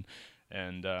Sinatra.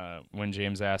 And when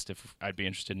James asked if I'd be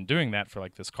interested in doing that for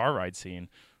like this car ride scene,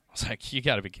 I was like, you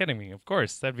got to be kidding me. Of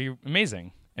course. That'd be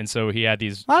amazing. And so he had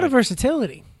these... A lot of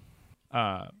versatility.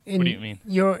 What do you mean?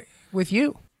 With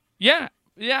you. Yeah.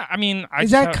 I mean,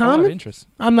 is that common? Interest.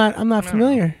 I'm not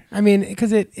familiar. I mean,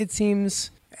 because it seems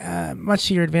much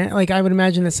to your advantage. Like I would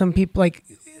imagine that some people, like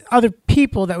other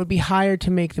people that would be hired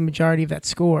to make the majority of that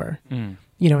score,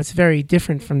 it's very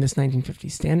different from this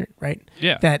 1950s standard, right?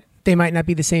 Yeah. That they might not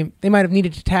be the same. They might have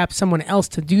needed to tap someone else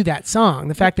to do that song.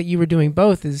 The fact that you were doing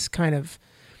both is kind of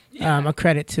a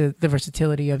credit to the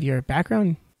versatility of your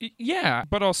background. Yeah,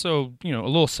 but also, a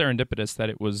little serendipitous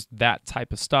that it was that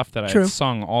type of stuff that I had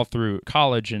sung all through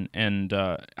college and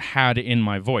had in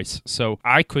my voice. So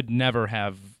I could never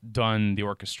have done the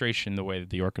orchestration the way that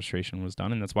the orchestration was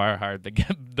done, and that's why I hired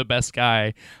the best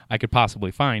guy I could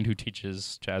possibly find who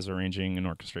teaches jazz arranging and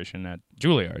orchestration at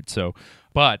Juilliard. So,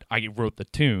 but I wrote the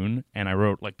tune and I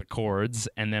wrote like the chords,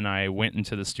 and then I went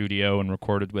into the studio and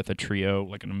recorded with a trio,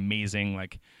 like an amazing,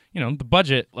 like, the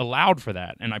budget allowed for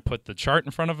that. And I put the chart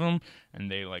in front of them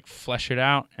and they like flesh it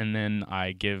out. And then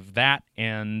I give that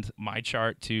and my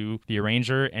chart to the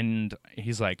arranger. And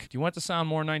he's like, do you want it to sound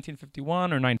more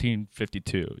 1951 or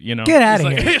 1952? Get out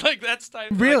of He's here. like that's type.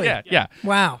 Really? Like, yeah.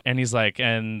 Wow. And he's like,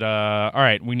 and all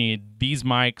right, we need these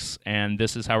mics, and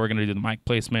this is how we're going to do the mic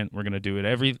placement. We're going to do it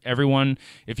everyone.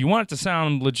 If you want it to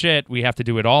sound legit, we have to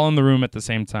do it all in the room at the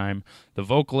same time. The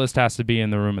vocalist has to be in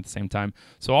the room at the same time.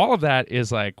 So all of that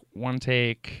is like one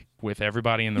take with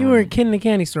everybody in the room. You were a kid in a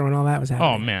candy store when all that was happening.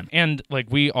 Oh, man. And like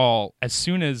we all, as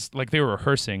soon as like they were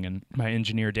rehearsing, and my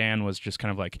engineer Dan was just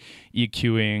kind of like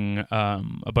EQing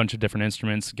a bunch of different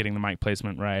instruments, getting the mic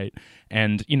placement right.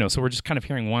 And, so we're just kind of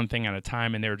hearing one thing at a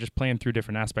time, and they were just playing through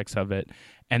different aspects of it.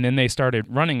 And then they started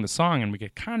running the song, and we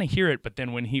could kind of hear it. But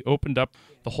then when he opened up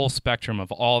the whole spectrum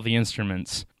of all the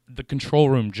instruments, the control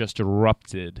room just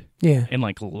erupted in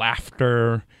like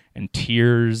laughter and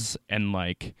tears, and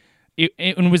like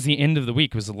it was the end of the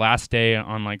week. It was the last day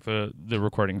on like the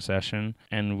recording session,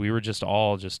 and we were just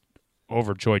all just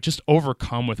overjoyed, just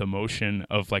overcome with emotion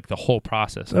of like the whole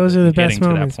process. Those are the best getting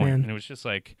moments, to that point. man. And it was just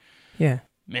like,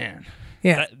 man.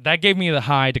 Yeah. That gave me the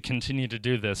high to continue to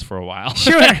do this for a while.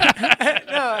 Sure.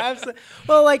 No, absolutely.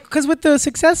 Well, like, because with the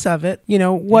success of it,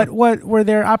 what were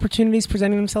there opportunities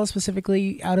presenting themselves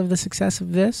specifically out of the success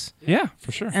of this? Yeah,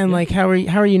 for sure. And like, how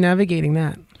are you navigating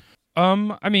that?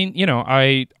 I mean,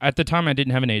 I at the time I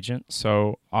didn't have an agent,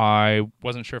 so I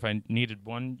wasn't sure if I needed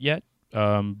one yet.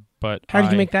 But how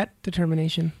did you make that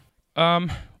determination?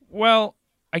 Well,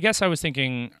 I guess I was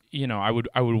thinking, I would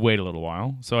wait a little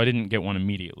while, so I didn't get one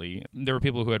immediately. There were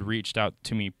people who had reached out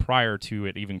to me prior to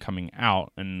it even coming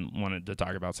out and wanted to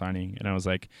talk about signing, and I was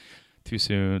like, too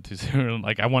soon.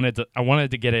 Like I wanted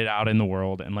to get it out in the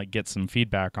world and like get some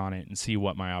feedback on it and see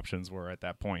what my options were at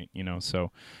that point,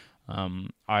 So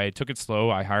I took it slow.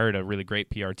 I hired a really great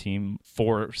PR team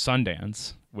for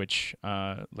Sundance, which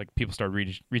like people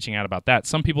started reaching out about that.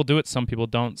 Some people do it, some people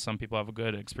don't. Some people have a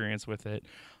good experience with it.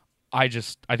 I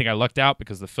think I lucked out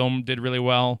because the film did really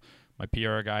well. My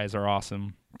PR guys are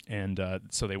awesome. And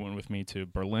so they went with me to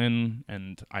Berlin,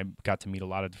 and I got to meet a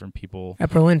lot of different people.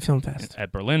 At Berlin Film Fest.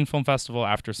 At Berlin Film Festival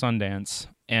after Sundance.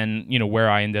 And, where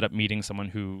I ended up meeting someone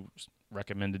who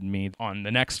recommended me on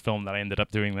the next film that I ended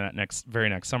up doing that very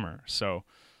next summer. So,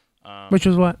 which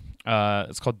was what?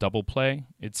 It's called Double Play.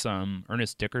 It's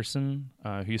Ernest Dickerson,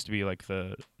 who used to be like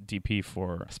the DP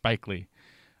for Spike Lee.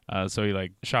 So he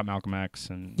like shot Malcolm X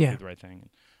and Did the Right Thing.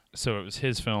 So it was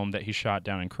his film that he shot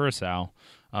down in Curacao,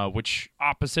 which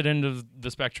opposite end of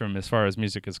the spectrum as far as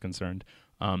music is concerned.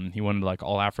 He wanted like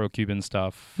all Afro-Cuban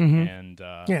stuff, and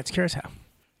it's Curacao.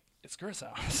 It's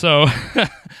Curacao. So I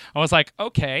was like,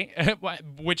 okay,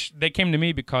 which they came to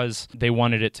me because they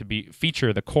wanted it to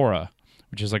feature the kora,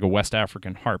 which is like a West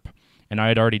African harp. And I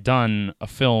had already done a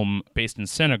film based in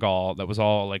Senegal that was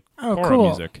all like kora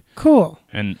music. Cool.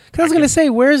 And I was going to say,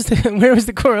 where was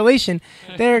the correlation?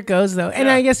 There it goes, though. And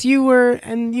I guess you were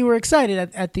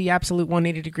excited at the absolute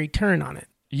 180-degree turn on it.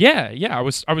 Yeah, I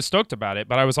was stoked about it,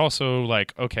 but I was also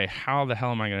like, okay, how the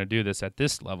hell am I going to do this at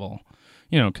this level?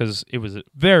 Because it was a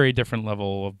very different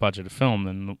level of budget of film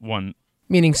than the one.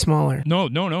 Meaning smaller.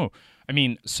 No. I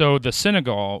mean, so the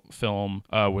Senegal film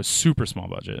was super small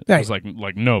budget. Right. It was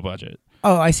like no budget.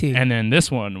 Oh, I see. And then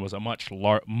this one was a much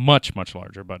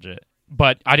larger budget.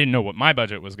 But I didn't know what my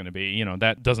budget was going to be.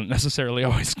 That doesn't necessarily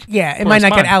always. Yeah, it might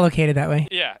not get allocated that way.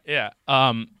 Yeah.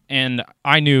 And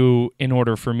I knew in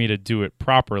order for me to do it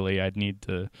properly, I'd need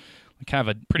to have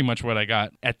pretty much what I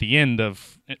got at the end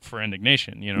of for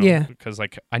Indignation, Yeah. Because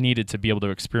like I needed to be able to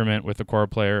experiment with the kora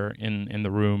player in the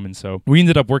room, and so we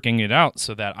ended up working it out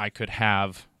so that I could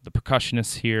have the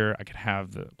percussionists here, I could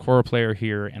have the kora player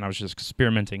here, and I was just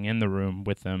experimenting in the room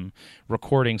with them,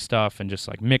 recording stuff and just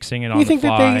like mixing it on the fly.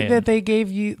 You think that they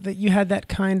gave you that you had that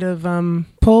kind of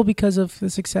pull because of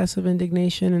the success of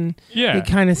Indignation, and it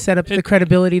kind of set up the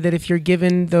credibility that if you're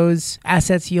given those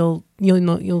assets, you'll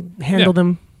handle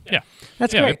them. Yeah,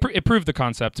 that's great. It proved the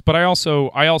concept, but I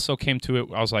also came to it.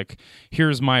 I was like,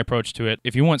 here's my approach to it.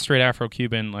 If you want straight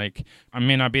Afro-Cuban, like I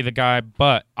may not be the guy,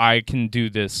 but I can do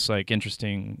this like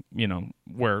interesting,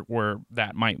 where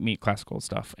that might meet classical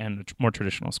stuff and a more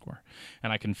traditional score,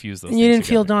 and I can fuse those. And you didn't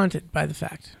feel daunted by the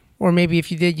fact, or maybe if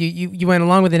you did, you went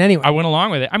along with it anyway. I went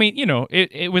along with it. I mean,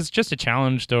 it was just a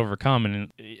challenge to overcome,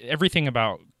 and everything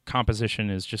about composition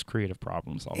is just creative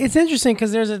problem solving. It's interesting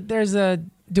because there's a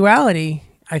duality,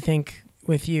 I think,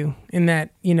 with you in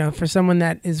that, for someone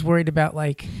that is worried about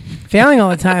like failing all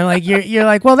the time, like you're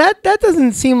like, well, that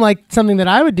doesn't seem like something that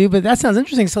I would do, but that sounds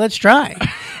interesting, so let's try.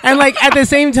 And like at the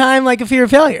same time, like a fear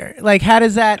of failure. Like how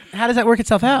does that work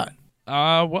itself out?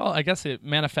 Well, I guess it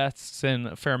manifests in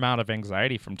a fair amount of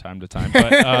anxiety from time to time,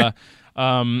 but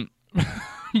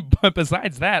but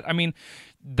besides that, I mean,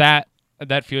 that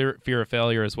fear of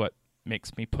failure is what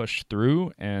makes me push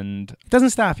through, and it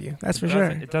doesn't stop you. That's for sure.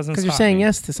 It doesn't, because you're saying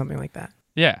yes to something like that.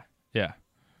 Yeah.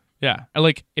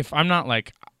 Like if I'm not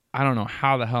like, I don't know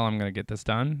how the hell I'm gonna get this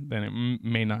done, then it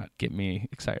may not get me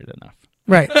excited enough.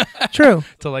 Right. True.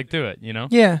 To like do it,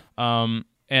 Yeah.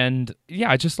 And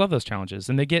yeah, I just love those challenges,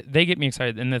 and they get me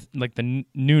excited, and the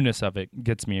newness of it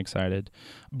gets me excited.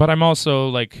 But I'm also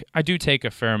like, I do take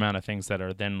a fair amount of things that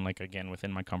are then like again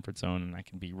within my comfort zone, and I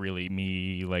can be really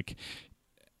me, like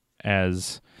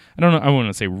as I don't know, I wouldn't want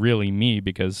to say really me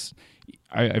because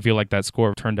I feel like that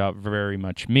score turned out very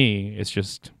much me. It's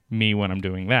just me when I'm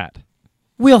doing that.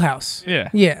 Wheelhouse. Yeah.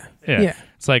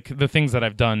 It's like the things that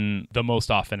I've done the most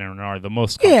often and are the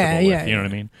most comfortable with. You know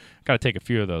what I mean? Got to take a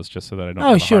few of those just so that I don't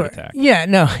have a heart attack. Yeah,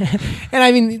 no. And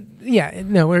I mean, yeah,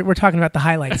 no, we're talking about the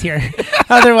highlights here.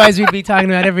 Otherwise, we'd be talking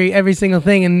about every single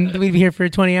thing and we'd be here for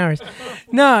 20 hours.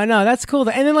 No, that's cool.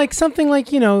 And then like something like,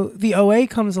 the OA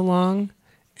comes along.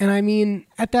 And I mean,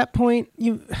 at that point,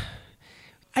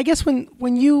 I guess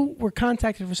when you were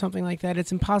contacted for something like that,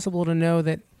 it's impossible to know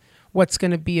that what's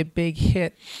going to be a big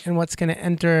hit and what's going to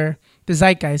enter the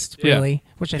zeitgeist, really,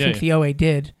 which I think the OA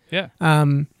did. Yeah.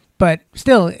 But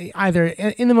still, either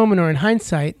in the moment or in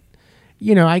hindsight,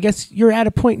 I guess you're at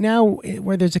a point now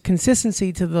where there's a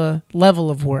consistency to the level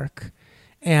of work.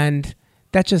 And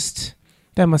that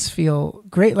must feel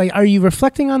great. Like, are you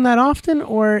reflecting on that often,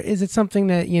 or is it something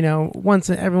that,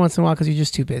 every once in a while because you're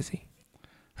just too busy?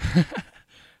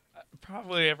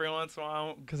 Probably every once in a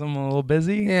while because I'm a little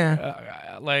busy.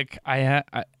 Yeah. Like I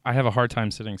have a hard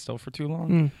time sitting still for too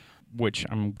long, which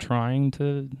I'm trying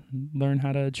to learn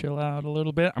how to chill out a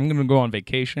little bit. I'm gonna go on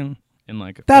vacation in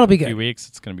like that'll be good. Few weeks.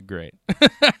 It's gonna be great.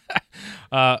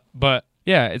 But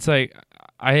yeah, it's like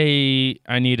I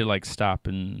need to like stop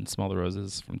and smell the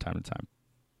roses from time to time.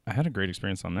 I had a great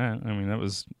experience on that. I mean, that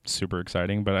was super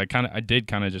exciting, but I did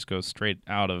just go straight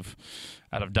out of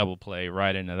double play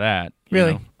right into that.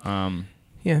 Really?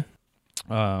 Yeah.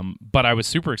 But I was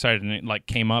super excited, and it like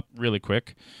came up really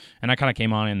quick, and I kind of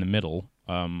came on in the middle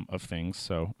of things,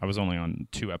 so I was only on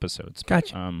 2 episodes.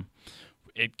 Gotcha.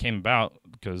 It came about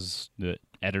because the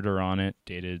editor on it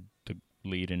dated the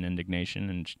lead in Indignation,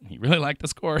 and he really liked the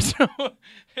score, so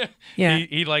yeah,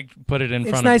 he like put it in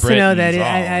front of It's nice Brit to know that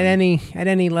at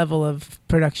any level of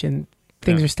production,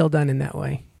 things are still done in that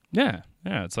way. Yeah,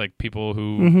 it's like people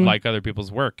who like other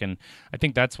people's work, and I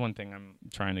think that's one thing I'm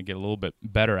trying to get a little bit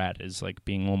better at is like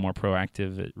being a little more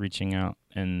proactive at reaching out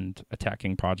and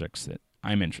attacking projects that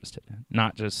I'm interested in,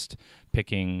 not just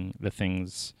picking the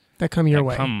things that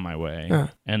come my way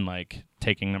and like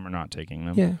taking them or not taking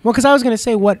them. Yeah. Well, because I was going to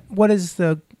say, what is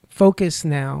the focus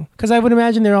now? Because I would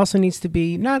imagine there also needs to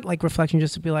be not like reflection,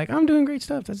 just to be like, I'm doing great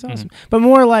stuff, that's awesome, but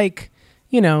more like,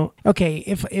 okay,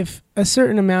 if a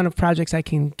certain amount of projects I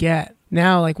can get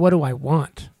now, like what do I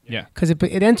want? Yeah. Because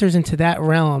it enters into that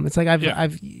realm. It's like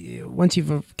I've once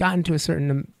you've gotten to a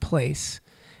certain place,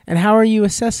 and how are you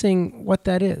assessing what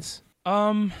that is?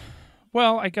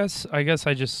 Well, I guess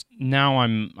I just now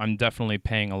I'm definitely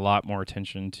paying a lot more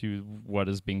attention to what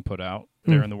is being put out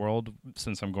there in the world,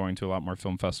 since I'm going to a lot more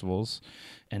film festivals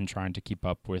and trying to keep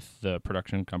up with the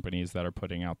production companies that are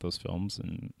putting out those films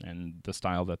and the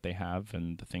style that they have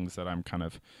and the things that I'm kind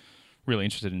of really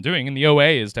interested in doing. And the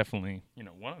OA is definitely,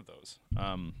 one of those.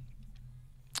 And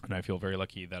I feel very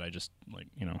lucky that I just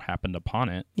happened upon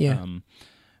it. Yeah.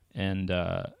 And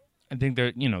I think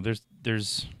there,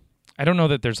 there's I don't know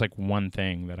that there's like one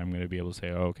thing that I'm going to be able to say,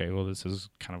 oh, okay, well, this is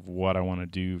kind of what I want to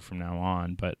do from now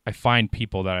on. But I find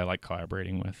people that I like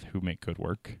collaborating with who make good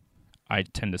work. I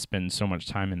tend to spend so much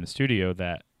time in the studio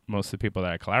that most of the people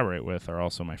that I collaborate with are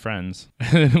also my friends.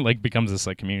 Like becomes this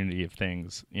like community of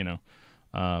things,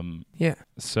 Yeah.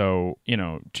 So,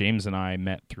 James and I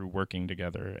met through working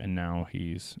together, and now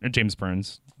James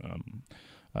Burns,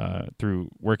 through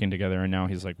working together, and now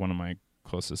he's like one of my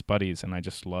closest buddies, and I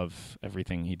just love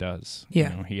everything he does.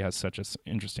 Yeah. He has such an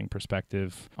interesting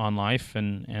perspective on life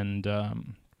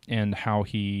and how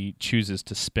he chooses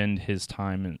to spend his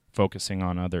time in focusing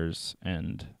on others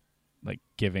and like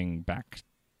giving back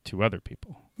to other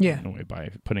people. Yeah. In a way, by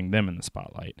putting them in the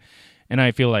spotlight. And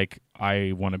I feel like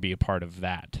I want to be a part of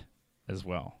that as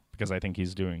well, because I think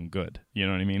he's doing good. You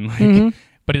know what I mean? Like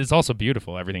but it's also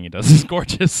beautiful. Everything he does is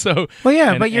gorgeous. So Well,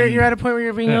 yeah, and- but you're and- at a point where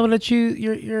you're being yeah. able to choose.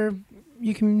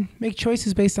 You can make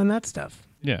choices based on that stuff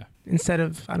yeah, instead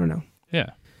of, I don't know,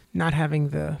 yeah. not having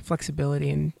the flexibility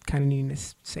and kind of needing to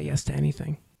say yes to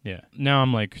anything. Yeah. Now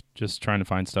I'm like just trying to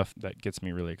find stuff that gets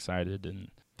me really excited and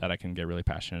that I can get really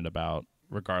passionate about,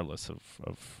 regardless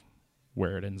of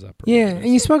where it ends up. or Yeah, what it and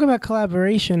you is. spoke about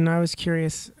collaboration. I was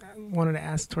curious. I wanted to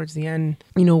ask towards the end.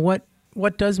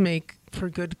 What does make for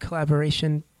good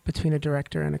collaboration between a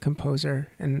director and a composer,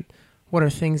 and what are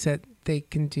things that they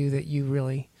can do that you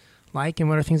really like, and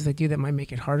what are things they do that might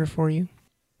make it harder for you?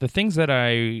 The things that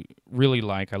I really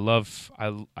like, I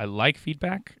like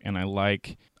feedback, and I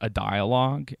like a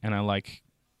dialogue, and I like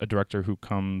a director who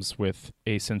comes with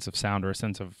a sense of sound or a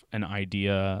sense of an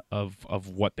idea of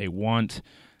what they want,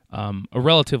 a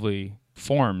relatively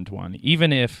formed one,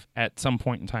 even if at some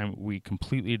point in time we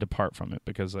completely depart from it,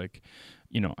 because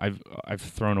I've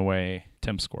thrown away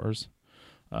temp scores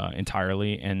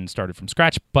entirely and started from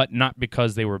scratch, but not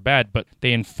because they were bad, but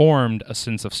they informed a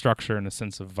sense of structure and a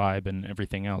sense of vibe and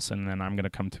everything else, and then I'm going to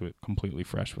come to it completely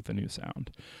fresh with a new sound.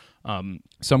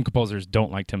 Some composers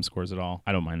don't like temp scores at all.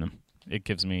 I don't mind them. It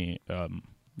gives me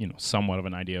somewhat of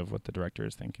an idea of what the director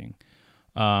is thinking.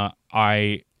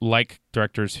 I like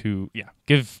directors who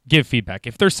give feedback.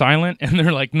 If they're silent and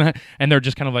they're like nah, and they're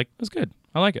just kind of like, that's good,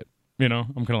 I like it, I'm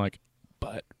kind of like,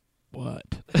 but what?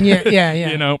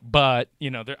 Yeah. But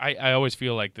I always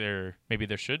feel like maybe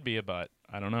there should be a but.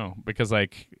 I don't know, because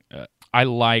I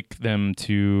like them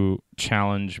to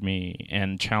challenge me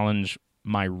and challenge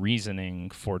my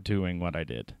reasoning for doing what I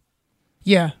did.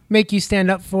 Yeah, make you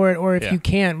stand up for it, or if Yeah. you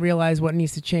can't, realize what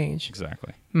needs to change.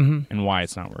 Exactly. Mm-hmm. And why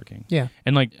it's not working. Yeah.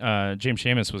 And James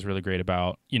Shamus was really great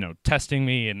about, testing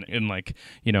me and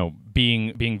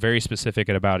being very specific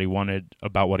about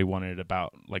what he wanted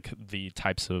about like the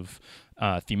types of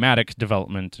thematic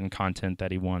development and content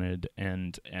that he wanted,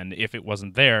 and if it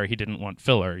wasn't there, he didn't want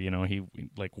filler. He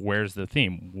like, where's the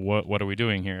theme? What are we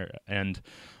doing here? And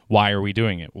why are we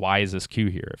doing it? Why is this cue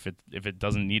here? If it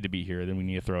doesn't need to be here, then we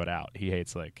need to throw it out. He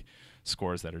hates like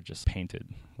scores that are just painted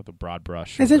with a broad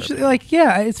brush. It's interesting.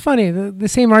 It's funny. The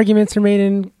same arguments are made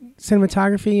in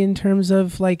cinematography in terms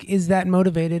of like, is that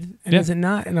motivated and is it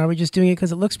not? And are we just doing it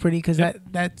because it looks pretty? Because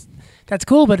that's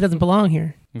cool, but it doesn't belong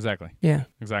here. Exactly. Yeah.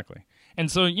 Exactly. And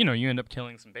so you end up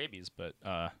killing some babies, but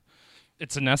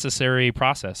it's a necessary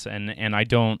process, and I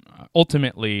don't.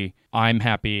 Ultimately, I'm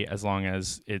happy as long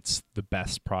as it's the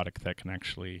best product that can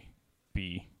actually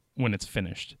be when it's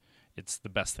finished. It's the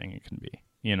best thing it can be.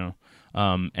 And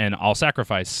I'll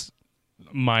sacrifice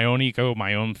my own ego,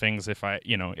 my own things if I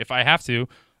have to.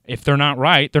 If they're not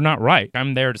right, they're not right.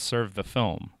 I'm there to serve the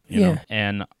film, you know.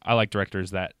 And I like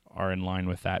directors that are in line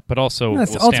with that, but also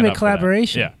That's will the ultimate stand up for that.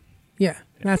 collaboration. Yeah.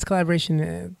 That's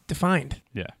collaboration defined.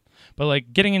 Yeah. But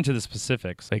like getting into the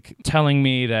specifics, like telling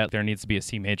me that there needs to be a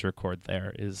C major chord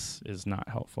there is not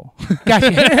helpful.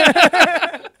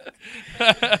 Gotcha.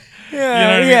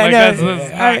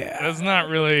 That's not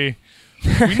really.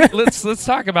 Let's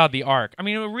talk about the arc. I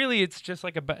mean, really, it's just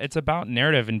like it's about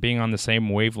narrative and being on the same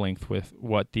wavelength with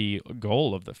what the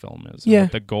goal of the film is. Yeah.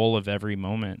 What the goal of every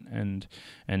moment and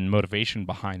motivation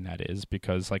behind that is,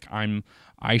 because like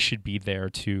I should be there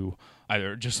to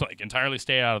either just like entirely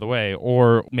stay out of the way,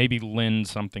 or maybe lend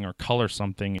something or color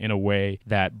something in a way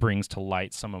that brings to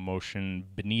light some emotion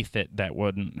beneath it that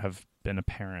wouldn't have been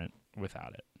apparent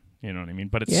without it. You know what I mean?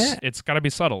 But it's got to be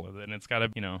subtle, and it's got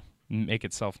to make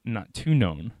itself not too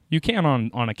known. You can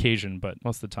on occasion, but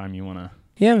most of the time you want to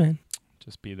man.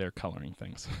 just be there coloring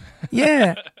things.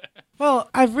 Yeah. Well,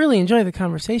 I've really enjoyed the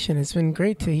conversation. It's been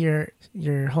great to hear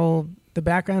the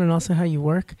background and also how you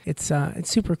work. It's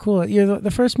super cool. You're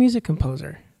the first music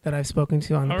composer that I've spoken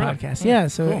to on the podcast. Really? Yeah,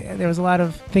 so cool. There was a lot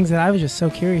of things that I was just so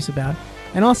curious about.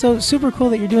 And also super cool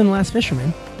that you're doing The Last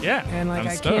Fisherman. Yeah. And like I'm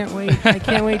I stoked.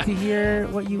 can't wait to hear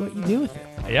what you do with it.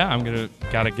 Yeah, I'm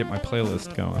gotta get my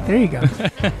playlist going. There you go.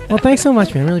 Well, thanks so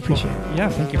much, man. Really appreciate it. Yeah,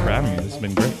 thank you for having me. This has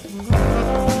been great.